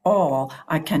 all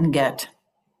I can get.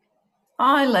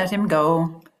 I let him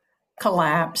go,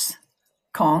 collapse,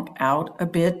 conk out a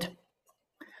bit.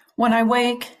 When I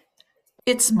wake,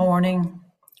 it's morning,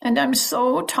 and I'm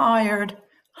so tired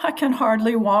I can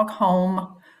hardly walk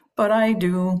home, but I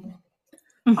do.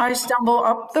 I stumble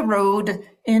up the road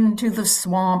into the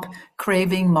swamp,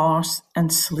 craving moss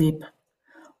and sleep.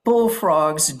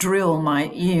 Bullfrogs drill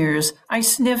my ears. I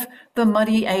sniff the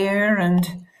muddy air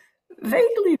and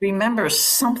vaguely remember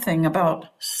something about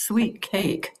sweet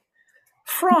cake,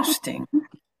 frosting,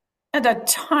 and a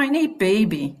tiny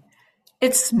baby,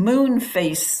 its moon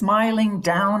face smiling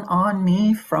down on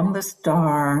me from the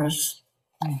stars.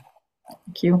 Thank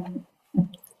you.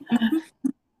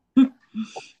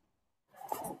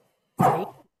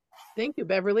 Thank you,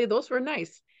 Beverly. Those were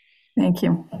nice. Thank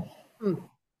you.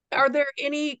 Are there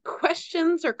any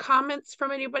questions or comments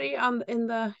from anybody in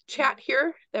the chat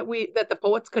here that the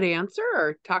poets could answer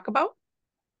or talk about?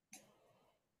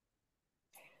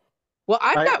 Well,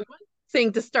 I've got one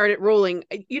thing to start it rolling.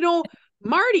 You know,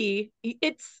 Marty,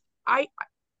 it's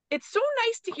so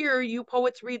nice to hear you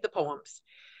poets read the poems.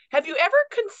 Have you ever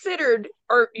considered,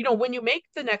 or when you make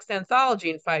the next anthology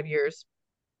in 5 years,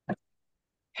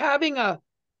 having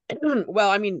well,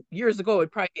 I mean, years ago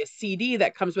it'd probably be a CD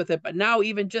that comes with it, but now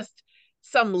even just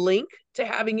some link to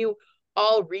having you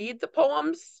all read the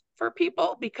poems for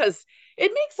people, because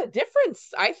it makes a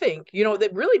difference, I think, that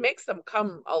really makes them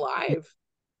come alive.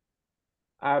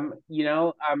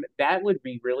 That would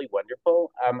be really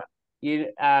wonderful. But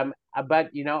I'm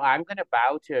going to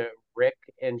bow to Rick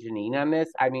and Janine on this.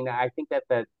 I mean, I think that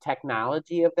the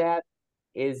technology of that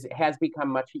has become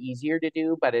much easier to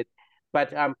do, but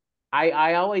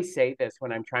I always say this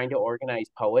when I'm trying to organize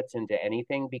poets into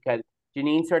anything, because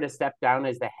Janine sort of stepped down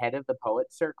as the head of the poet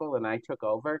circle and I took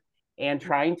over. And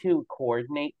trying to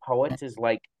coordinate poets is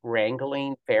like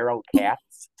wrangling feral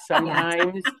cats.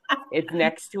 Sometimes it's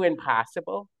next to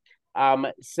impossible.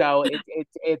 So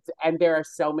it's and there are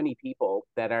so many people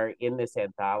that are in this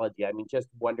anthology. I mean, just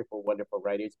wonderful, wonderful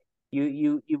writers.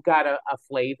 You've got a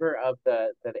flavor of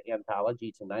the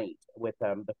anthology tonight with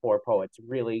the 4 poets,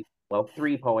 really, well,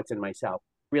 3 poets and myself,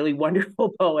 really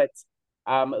wonderful poets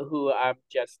who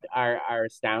just are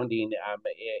astounding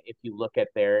if you look at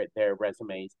their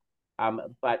resumes.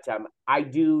 But I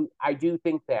do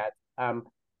think that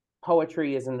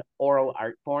poetry is an oral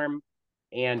art form,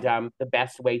 and the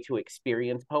best way to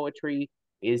experience poetry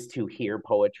is to hear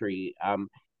poetry.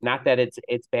 Not that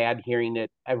it's bad hearing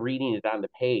it, reading it on the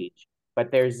page,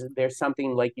 but there's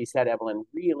something, like you said, Evelyn,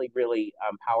 really, really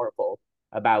powerful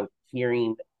about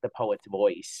hearing the poet's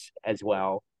voice as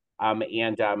well.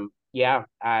 Yeah,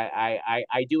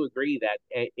 I do agree that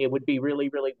it would be really,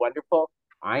 really wonderful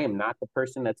I am not the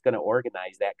person that's going to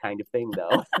organize that kind of thing,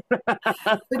 though.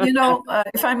 But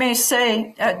if I may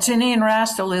say, Janine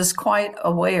Rastel is quite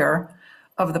aware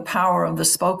of the power of the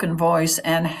spoken voice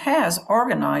and has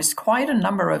organized quite a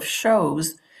number of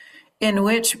shows in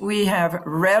which we have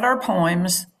read our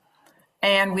poems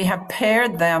and we have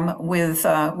paired them with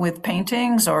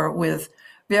paintings or with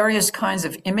various kinds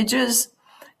of images.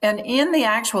 And in the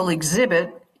actual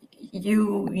exhibit,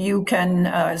 you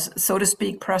can, so to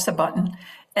speak, press a button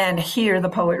and hear the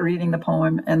poet reading the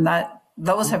poem, and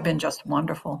those have been just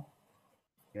wonderful.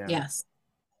 Yeah. Yes.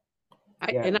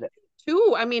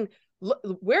 Too, I mean,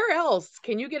 where else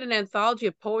can you get an anthology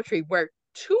of poetry where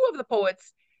two of the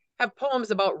poets have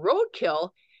poems about roadkill,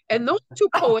 and those two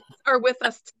poets are with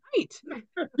us tonight?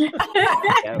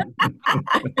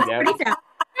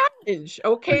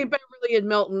 Okay, Beverly and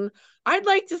Milton, I'd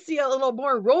like to see a little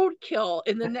more roadkill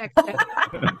in the next I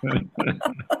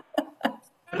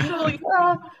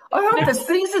hope the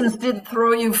seasons didn't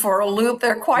throw you for a loop.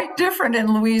 They're quite different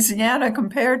in Louisiana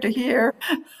compared to here.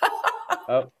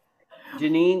 Oh,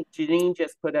 Janine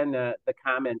just put in the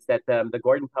comments that the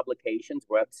Gordon Publications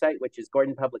website, which is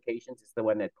Gordon Publications is the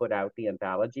one that put out the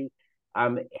anthology,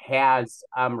 has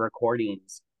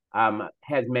recordings,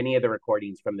 has many of the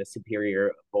recordings from the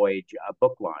Superior Voyage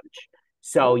book launch.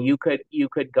 So you could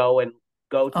go to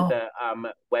the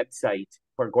website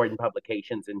for Gordon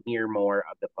Publications and hear more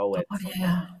of the poets.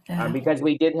 Because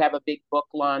we did have a big book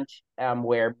launch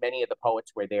where many of the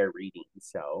poets were there reading.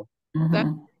 So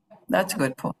that's a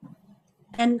good point.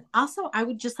 And also, I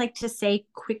would just like to say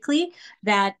quickly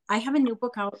that I have a new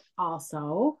book out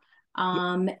also.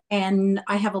 And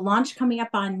I have a launch coming up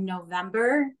on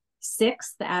November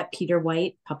 6th at Peter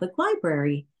White Public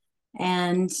Library.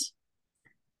 And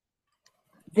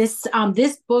this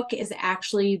book is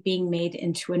actually being made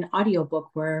into an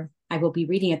audiobook where I will be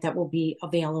reading it. That will be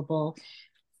available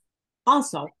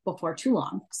also before too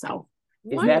long. So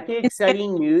is that the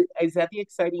exciting news? Is that the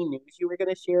exciting news you were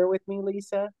going to share with me,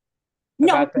 Lisa?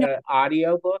 About the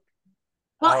audiobook?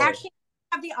 Well, actually,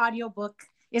 I have the audiobook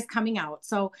is coming out.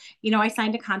 So, I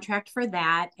signed a contract for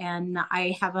that, and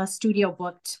I have a studio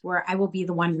booked where I will be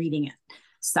the one reading it.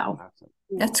 So awesome.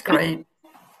 That's great.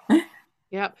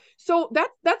 Yeah. So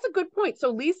that's a good point. So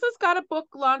Lisa's got a book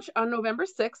launch on November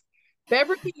 6th.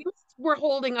 Beverly, you were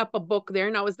holding up a book there.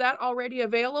 Now, is that already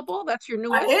available? That's your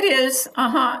newest? It is.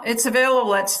 It's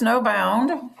available at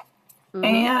Snowbound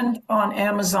and on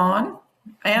Amazon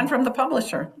and from the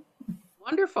publisher.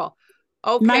 Wonderful.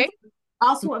 Okay.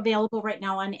 Also available right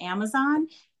now on Amazon,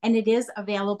 and it is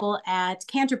available at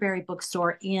Canterbury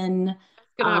Bookstore in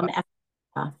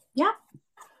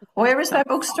Where is that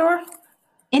bookstore?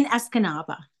 In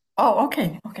Escanaba. Oh,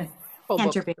 okay.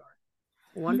 Canterbury.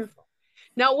 Wonderful.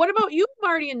 Now, what about you,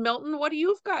 Marty and Milton? What do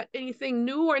you've got? Anything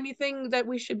new or anything that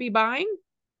we should be buying?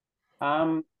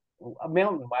 Milton,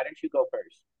 why don't you go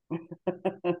first?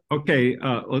 Okay.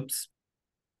 Oops.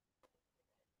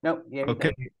 No. Yeah.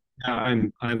 Okay.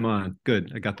 I'm on.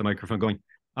 Good. I got the microphone going.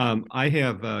 I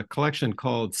have a collection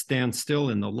called Stand Still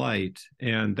in the Light,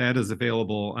 and that is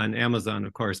available on Amazon,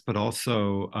 of course, but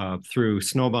also through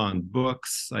Snowbound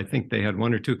Books. I think they had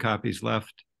 1 or 2 copies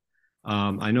left.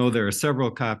 I know there are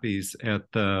several copies at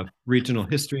the Regional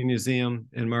History Museum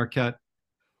in Marquette,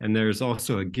 and there's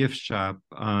also a gift shop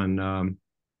on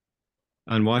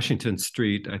Washington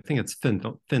Street. I think it's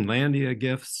Finlandia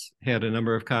Gifts had a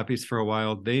number of copies for a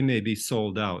while. They may be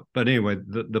sold out, but anyway,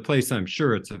 the place I'm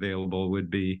sure it's available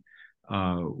would be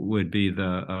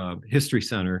the History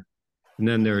Center. And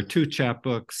then there are 2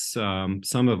 chapbooks,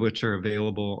 some of which are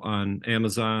available on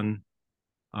Amazon.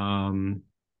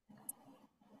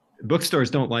 Bookstores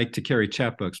don't like to carry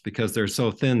chapbooks because they're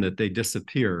so thin that they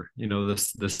disappear.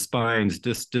 The spines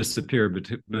disappear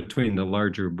between the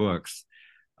larger books.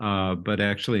 But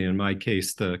actually, in my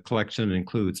case, the collection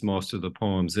includes most of the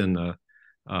poems in the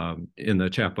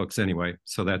chapbooks anyway.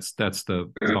 So that's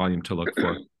the volume to look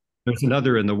for. There's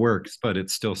another in the works, but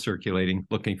it's still circulating,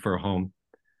 looking for a home.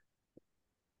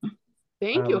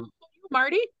 Thank you,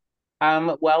 Marty.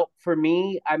 Well, for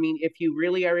me, I mean, if you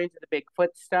really are into the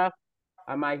Bigfoot stuff,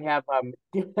 I have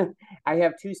I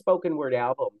have 2 spoken word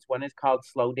albums. One is called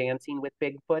Slow Dancing with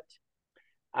Bigfoot.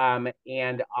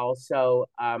 And also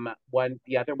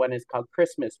the other one is called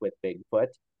Christmas with Bigfoot.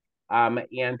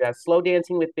 And Slow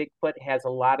Dancing with Bigfoot has a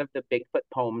lot of the Bigfoot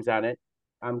poems on it.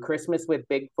 Christmas with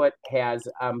Bigfoot has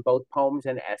both poems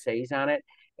and essays on it.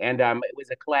 And it was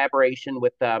a collaboration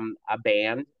with a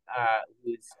band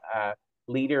whose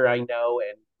leader I know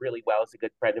and really well is a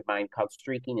good friend of mine called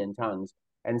Streaking in Tongues.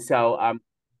 And so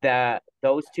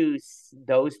those two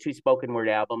spoken word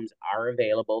albums are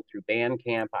available through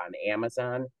Bandcamp on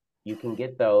Amazon. You can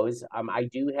get those. I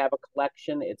do have a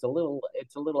collection. It's a little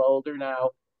older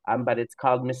now, but it's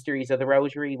called Mysteries of the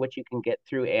Rosary, which you can get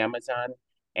through Amazon.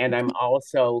 And I'm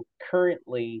also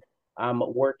currently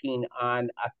working on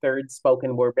a third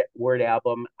spoken word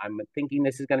album. I'm thinking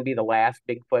this is going to be the last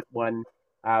Bigfoot one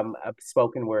of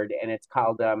spoken word, and it's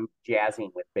called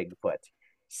Jazzing with Bigfoot.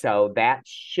 So that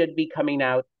should be coming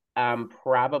out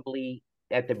probably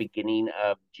at the beginning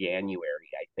of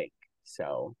January, I think.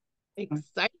 So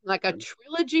exciting, like a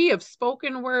trilogy of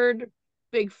spoken word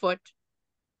Bigfoot.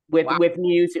 with Wow.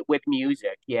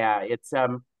 music, yeah, it's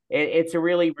a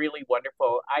really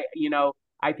wonderful.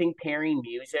 I think pairing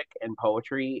music and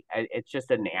poetry, it's just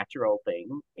a natural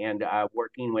thing. And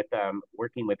working with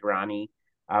Ronnie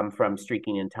from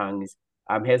Streaking in Tongues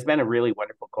has been a really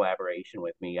wonderful collaboration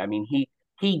with me. I mean,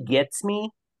 he gets me,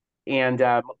 and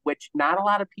which not a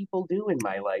lot of people do in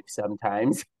my life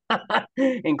sometimes,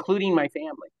 including my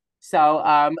family. So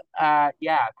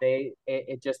yeah,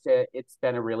 it's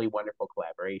been a really wonderful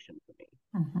collaboration for me.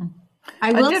 Mm-hmm.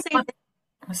 I will say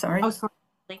sorry. Oh, sorry.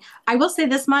 I will say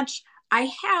this much. I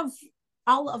have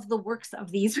all of the works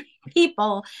of these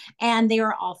people, and they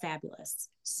are all fabulous.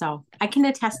 So I can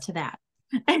attest to that.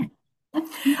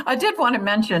 I did want to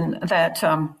mention that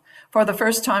for the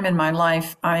first time in my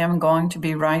life, I am going to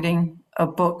be writing a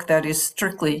book that is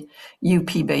strictly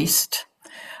UP based.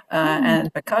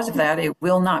 And because of that, it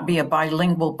will not be a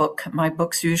bilingual book. My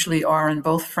books usually are in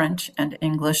both French and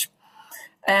English.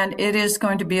 And it is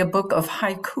going to be a book of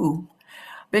haiku.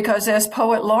 Because as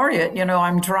poet laureate,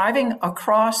 I'm driving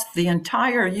across the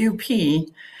entire UP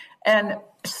and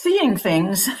seeing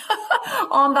things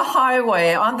on the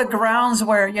highway, on the grounds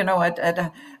where, at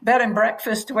a bed and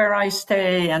breakfast where I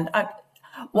stay, and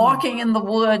walking in the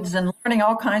woods and learning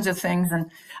all kinds of things.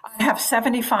 And I have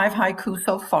 75 haiku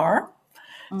so far.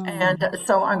 And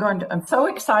so I'm so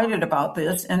excited about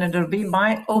this, and it'll be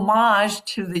my homage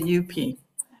to the UP.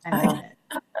 I love it.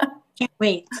 Can't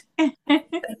wait.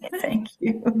 Thank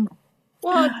you.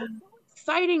 Well, it's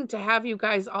exciting to have you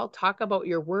guys all talk about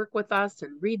your work with us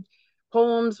and read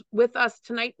poems with us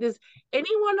tonight. Does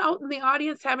anyone out in the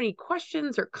audience have any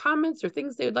questions or comments or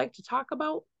things they would like to talk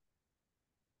about?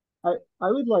 I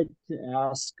would like to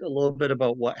ask a little bit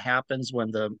about what happens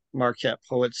when the Marquette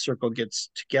Poets Circle gets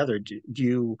together. Do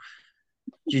you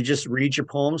just read your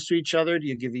poems to each other? Do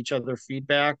you give each other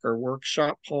feedback or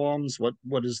workshop poems?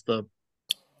 What is the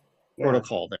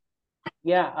protocol there?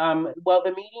 Yeah, well,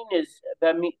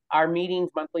 our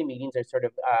monthly meetings are sort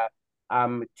of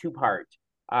two-part.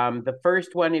 The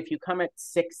first one, if you come at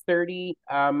 6:30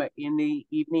 in the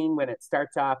evening when it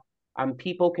starts off,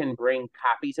 people can bring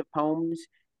copies of poems,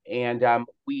 and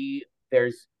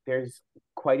there's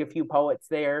quite a few poets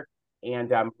there,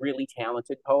 and really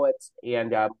talented poets,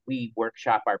 and we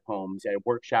workshop our poems and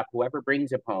workshop whoever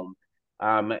brings a poem.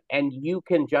 And you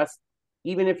can just,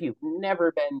 even if you've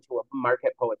never been to a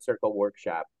Marquette Poet Circle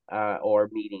workshop or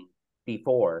meeting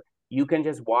before, you can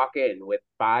just walk in with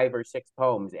 5 or 6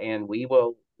 poems, and we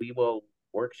will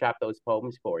workshop those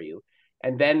poems for you.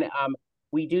 And then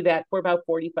we do that for about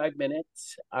 45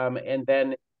 minutes, and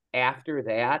then after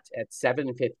that, at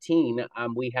 7:15,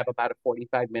 we have about a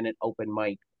 45-minute open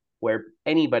mic where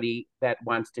anybody that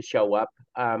wants to show up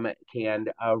can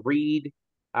read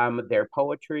their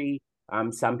poetry.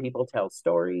 Some people tell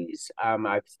stories.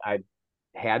 I've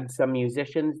had some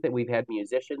musicians we've had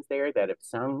musicians there that have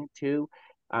sung too.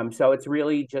 So it's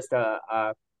really just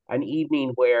an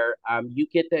evening where you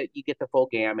get the full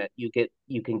gamut. You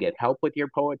can get help with your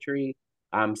poetry.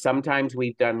 Sometimes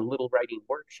we've done little writing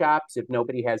workshops. If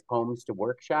nobody has poems to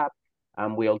workshop,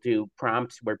 we'll do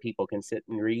prompts where people can sit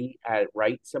and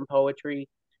write some poetry.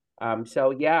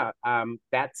 So yeah,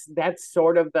 that's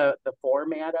sort of the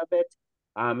format of it.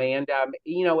 And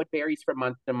it varies from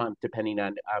month to month depending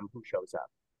on who shows up.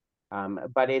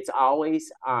 But it's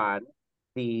always on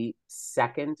the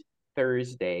second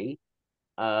Thursday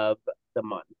of the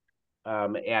month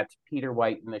at Peter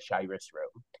White in the Shiras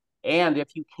Room. And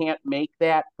if you can't make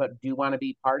that but do want to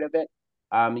be part of it,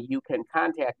 you can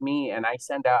contact me, and I'll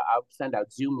send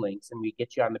out Zoom links, and we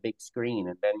get you on the big screen,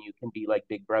 and then you can be like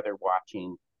Big Brother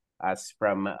watching us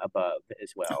from above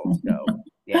as well. So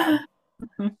yeah.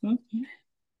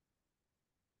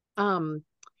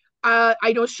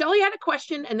 I know Shelly had a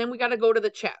question, and then we got to go to the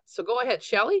chat. So go ahead,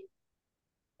 Shelly.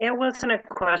 It wasn't a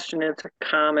question, it's a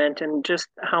comment, and just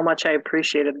how much I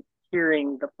appreciated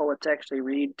hearing the poets actually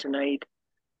read tonight.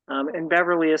 And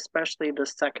Beverly, especially the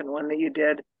second one that you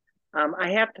did. I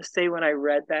have to say, when I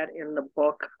read that in the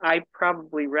book, I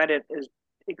probably read it as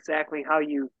exactly how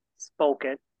you spoke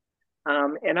it.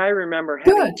 And I remember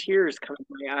having tears come to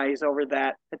my eyes over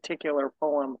that particular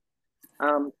poem.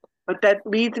 But that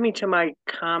leads me to my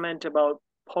comment about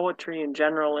poetry in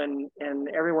general and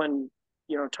everyone,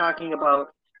 talking about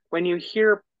when you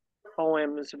hear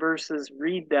poems versus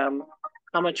read them,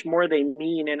 how much more they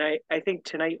mean. And I think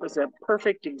tonight was a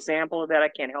perfect example of that. I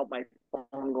can't help my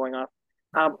phone going off.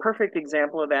 Perfect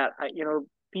example of that.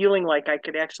 Feeling like I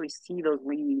could actually see those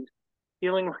leaves,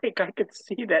 feeling like I could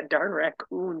see that darn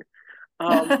raccoon.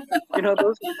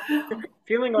 Those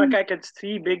feeling like I could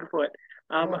see Bigfoot.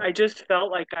 I just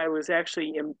felt like I was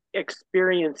actually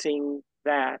experiencing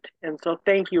that. And so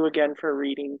thank you again for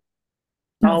reading,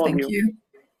 all of Thank you. you.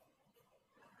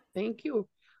 Thank you.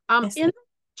 Yes. In the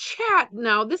chat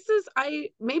now,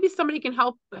 maybe somebody can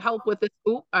help with this.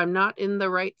 Oop, I'm not in the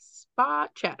right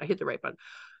spot. Chat, I hit the right button.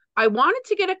 I wanted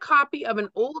to get a copy of an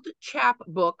old chap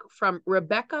book from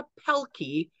Rebecca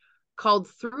Pelkey called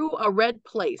Through a Red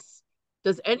Place.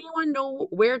 Does anyone know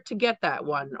where to get that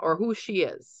one or who she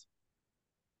is?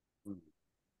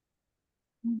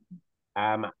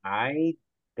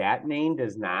 That name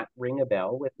does not ring a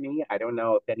bell with me. I don't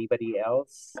know if anybody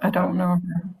else. I don't know.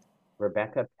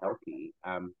 Rebecca Pelkey.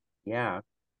 Yeah.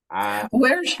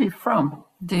 Where is she from?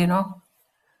 Do you know?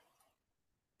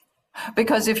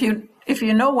 Because if you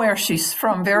know where she's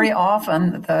from, very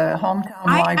often the hometown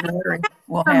library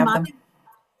will have them.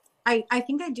 I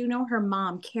think I do know her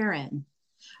mom, Karen.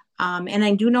 And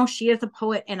I do know she is a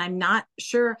poet, and I'm not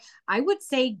sure. I would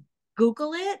say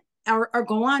Google it or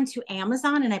go on to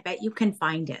Amazon, and I bet you can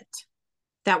find it.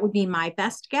 That would be my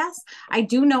best guess. I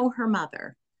do know her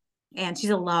mother, and she's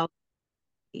a lovely.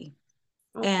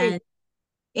 Okay.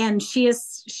 And she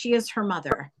is her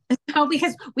mother.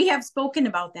 Because we have spoken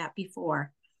about that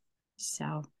before.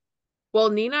 So, well,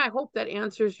 Nina, I hope that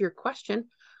answers your question.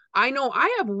 I know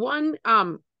I have one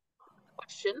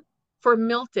question for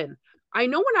Milton. I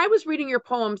know when I was reading your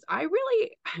poems,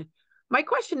 my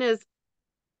question is,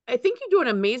 I think you do an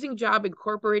amazing job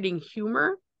incorporating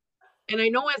humor. And I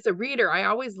know as a reader, I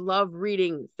always love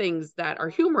reading things that are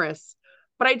humorous,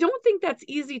 but I don't think that's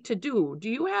easy to do. Do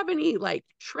you have any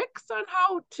tricks on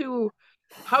how you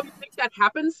make that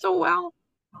happen so well?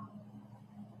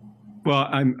 Well,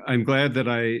 I'm glad that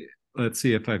let's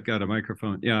see if I've got a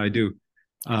microphone. Yeah, I do.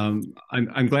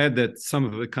 I'm glad that some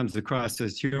of it comes across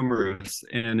as humorous,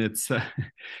 and it's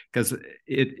because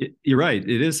you're right.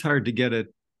 It is hard to get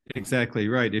it exactly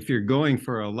right. If you're going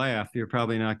for a laugh, you're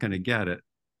probably not going to get it.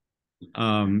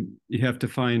 You have to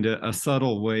find a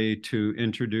subtle way to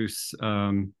introduce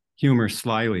humor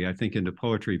slyly, I think, into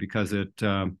poetry, because it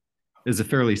is a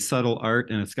fairly subtle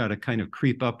art, and it's got to kind of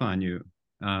creep up on you.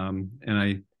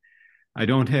 And I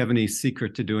don't have any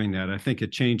secret to doing that. I think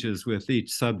it changes with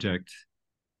each subject.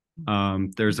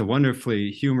 There's a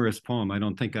wonderfully humorous poem. I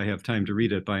don't think I have time to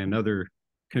read it, by another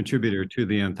contributor to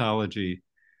the anthology,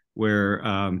 where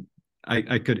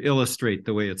I could illustrate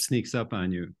the way it sneaks up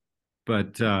on you.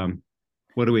 But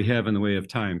what do we have in the way of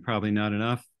time? Probably not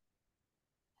enough.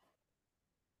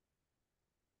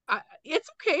 It's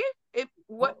okay.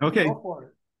 Okay.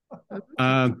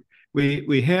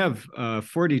 We have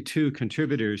 42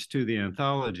 contributors to the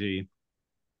anthology,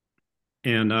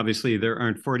 and obviously there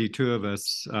aren't 42 of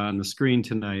us on the screen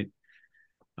tonight.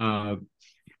 And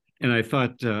I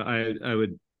thought I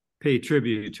would pay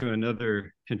tribute to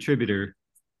another contributor,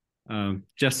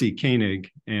 Jesse Koenig,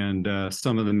 and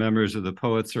some of the members of the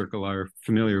Poet Circle are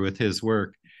familiar with his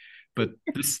work. But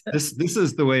this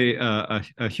is the way a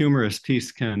humorous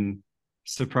piece can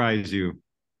surprise you.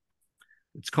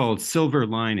 It's called Silver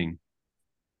Lining.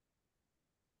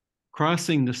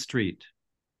 Crossing the street,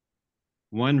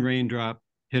 one raindrop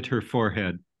hit her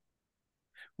forehead.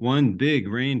 One big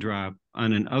raindrop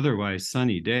on an otherwise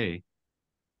sunny day.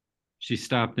 She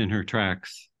stopped in her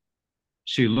tracks.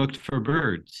 She looked for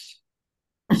birds,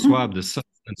 swabbed the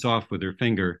substance off with her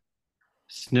finger,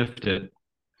 sniffed it,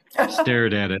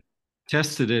 stared at it,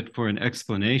 tested it for an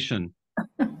explanation.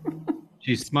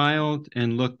 She smiled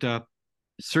and looked up,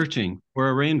 searching for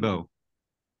a rainbow.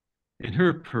 In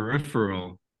her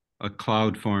peripheral, a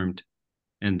cloud formed,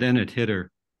 and then it hit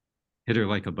her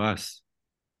like a bus,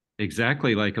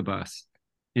 exactly like a bus.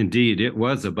 Indeed, it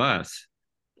was a bus,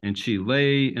 and she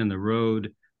lay in the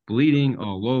road, bleeding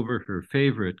all over her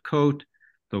favorite coat,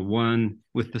 the one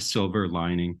with the silver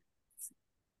lining.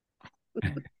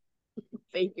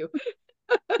 Thank you.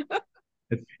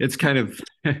 It's kind of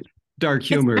dark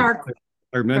humor. Dark.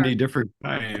 There are many different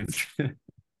kinds.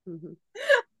 Mm-hmm.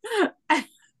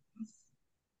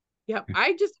 Yeah,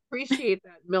 I just appreciate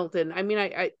that, Milton. I mean,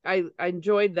 I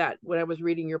enjoyed that when I was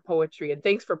reading your poetry, and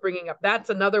thanks for bringing up. That's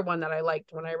another one that I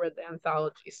liked when I read the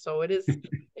anthology. So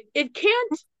it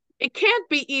it can't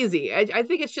be easy. I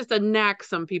think it's just a knack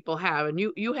some people have, and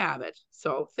you have it.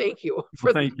 So thank you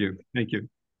for Thank you. Thank you.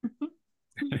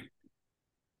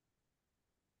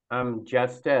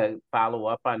 Just to follow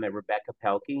up on the Rebecca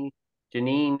Pelkey,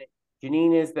 Janine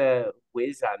is the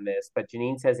whiz on this, but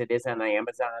Janine says it is on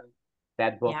Amazon,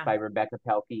 that book by Rebecca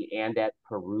Pelkey, and at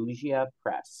Perugia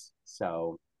Press.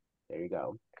 So there you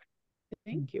go.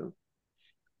 Thank you.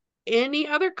 Any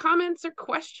other comments or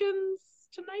questions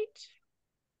tonight?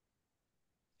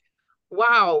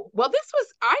 Wow. Well, this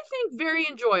was, I think, very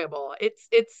enjoyable. It's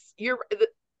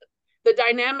the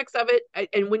dynamics of it.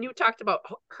 And when you talked about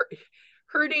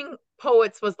herding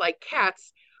poets was like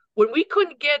cats, when we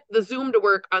couldn't get the Zoom to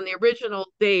work on the original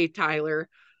day, Tyler,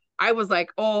 I was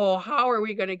like, oh, how are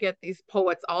we going to get these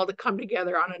poets all to come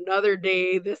together on another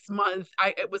day this month?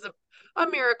 It was a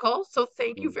miracle. So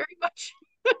thank you very much.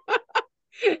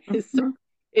 So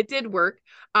it did work.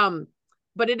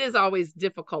 But it is always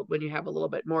difficult when you have a little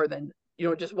bit more than,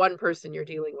 just one person you're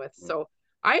dealing with. So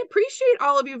I appreciate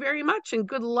all of you very much, and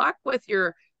good luck with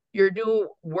your new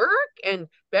work. And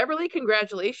Beverly,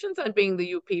 congratulations on being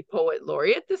the UP Poet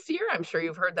Laureate this year. I'm sure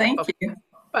you've heard that Thank before. you.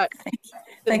 But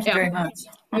thank you very much.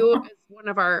 You as one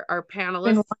of our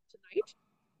panelists tonight.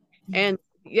 And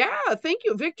thank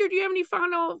you. Victor, do you have any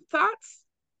final thoughts?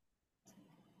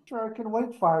 Sure, I can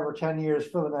wait 5 or 10 years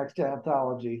for the next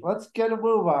anthology. Let's get a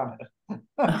move on it.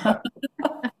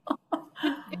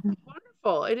 It's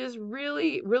wonderful. It is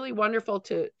really, really wonderful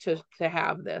to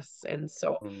have this. And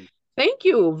so thank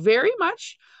you very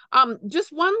much.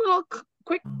 Just one little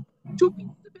quick 2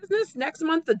 pieces of business. Next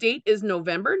month, the date is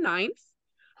November 9th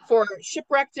for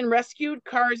Shipwrecked and Rescued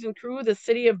Cars and Crew, the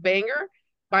City of Bangor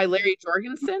by Larry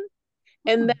Jorgensen.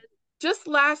 And then just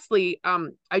lastly,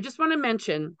 I just want to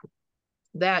mention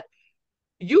that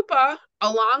UPA,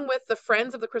 along with the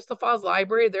Friends of the Crystal Falls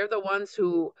Library, they're the ones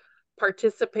who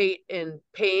participate in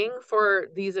paying for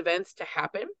these events to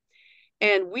happen.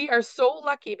 And we are so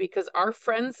lucky because our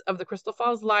Friends of the Crystal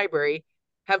Falls Library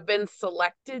have been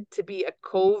selected to be a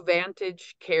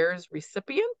Co-Vantage Cares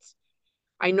recipient.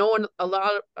 I know a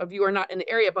lot of you are not in the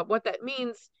area, but what that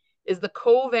means is the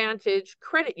Co-Vantage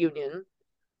Credit Union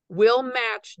will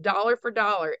match dollar for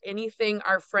dollar anything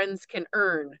our friends can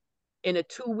earn in a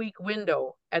 2-week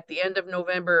window at the end of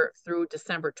November through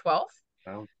December 12th.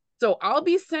 Wow. So I'll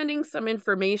be sending some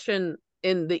information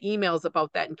in the emails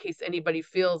about that in case anybody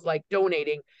feels like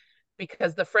donating,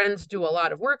 because the friends do a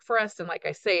lot of work for us. And like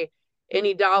I say,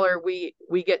 any dollar we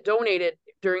get donated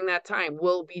during that time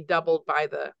will be doubled by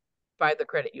the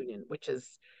credit union, which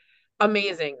is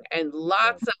amazing. And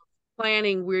lots of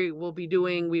planning we will be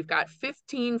doing. We've got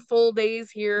 15 full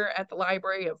days here at the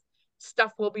library of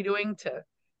stuff we'll be doing to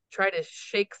try to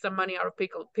shake some money out of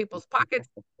people's pockets.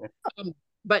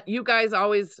 But you guys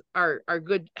always are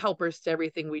good helpers to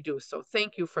everything we do. So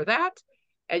thank you for that.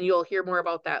 And you'll hear more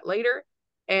about that later.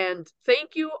 And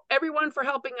thank you everyone for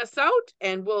helping us out.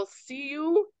 And we'll see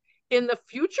you in the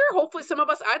future. Hopefully some of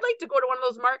us, I'd like to go to one of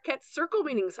those Marquette Circle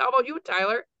meetings. How about you,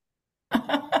 Tyler?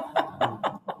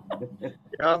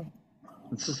 Yeah,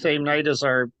 it's the same night as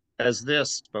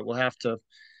this, but we'll have to.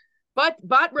 But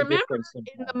remember,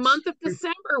 in the month of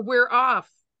December, we're off.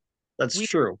 That's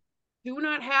true. Do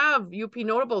not have UP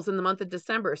Notables in the month of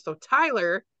December. So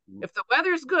Tyler, if the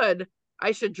weather's good,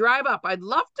 I should drive up. I'd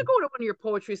love to go to one of your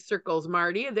poetry circles,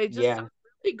 Marty. They just sound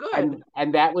really good.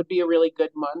 And that would be a really good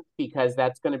month because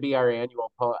that's going to be our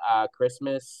annual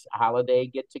Christmas holiday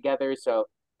get together. So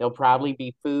there'll probably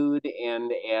be food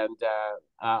and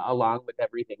along with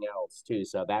everything else too.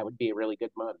 So that would be a really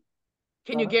good month.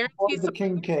 Can you guarantee the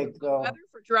king cake though? Weather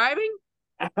for driving?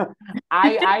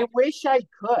 I wish I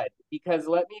could, because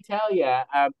let me tell you,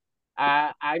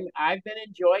 I've been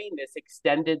enjoying this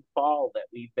extended fall that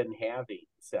we've been having.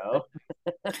 So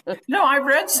no, I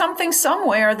read something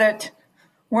somewhere that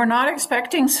we're not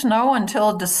expecting snow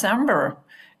until December,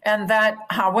 and that,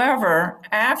 however,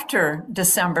 after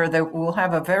December that we'll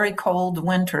have a very cold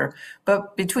winter.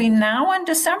 But between now and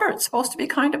December, it's supposed to be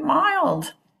kind of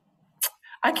mild.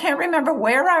 I can't remember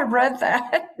where I read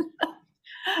that.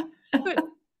 Good.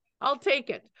 I'll take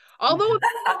it. Although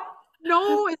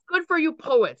no, it's good for you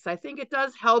poets. I think it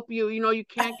does help you. You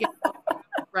can't get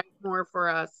right more for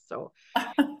us. So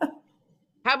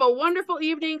have a wonderful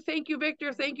evening. Thank you,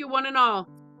 Victor. Thank you, one and all.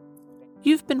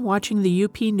 You've been watching the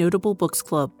UP Notable Books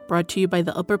Club, brought to you by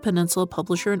the Upper Peninsula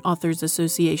Publisher and Authors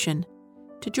Association.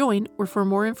 To join or for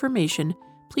more information,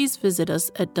 please visit us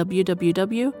at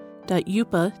www.upa.org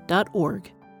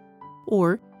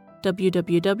or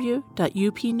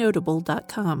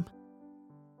www.upnotable.com.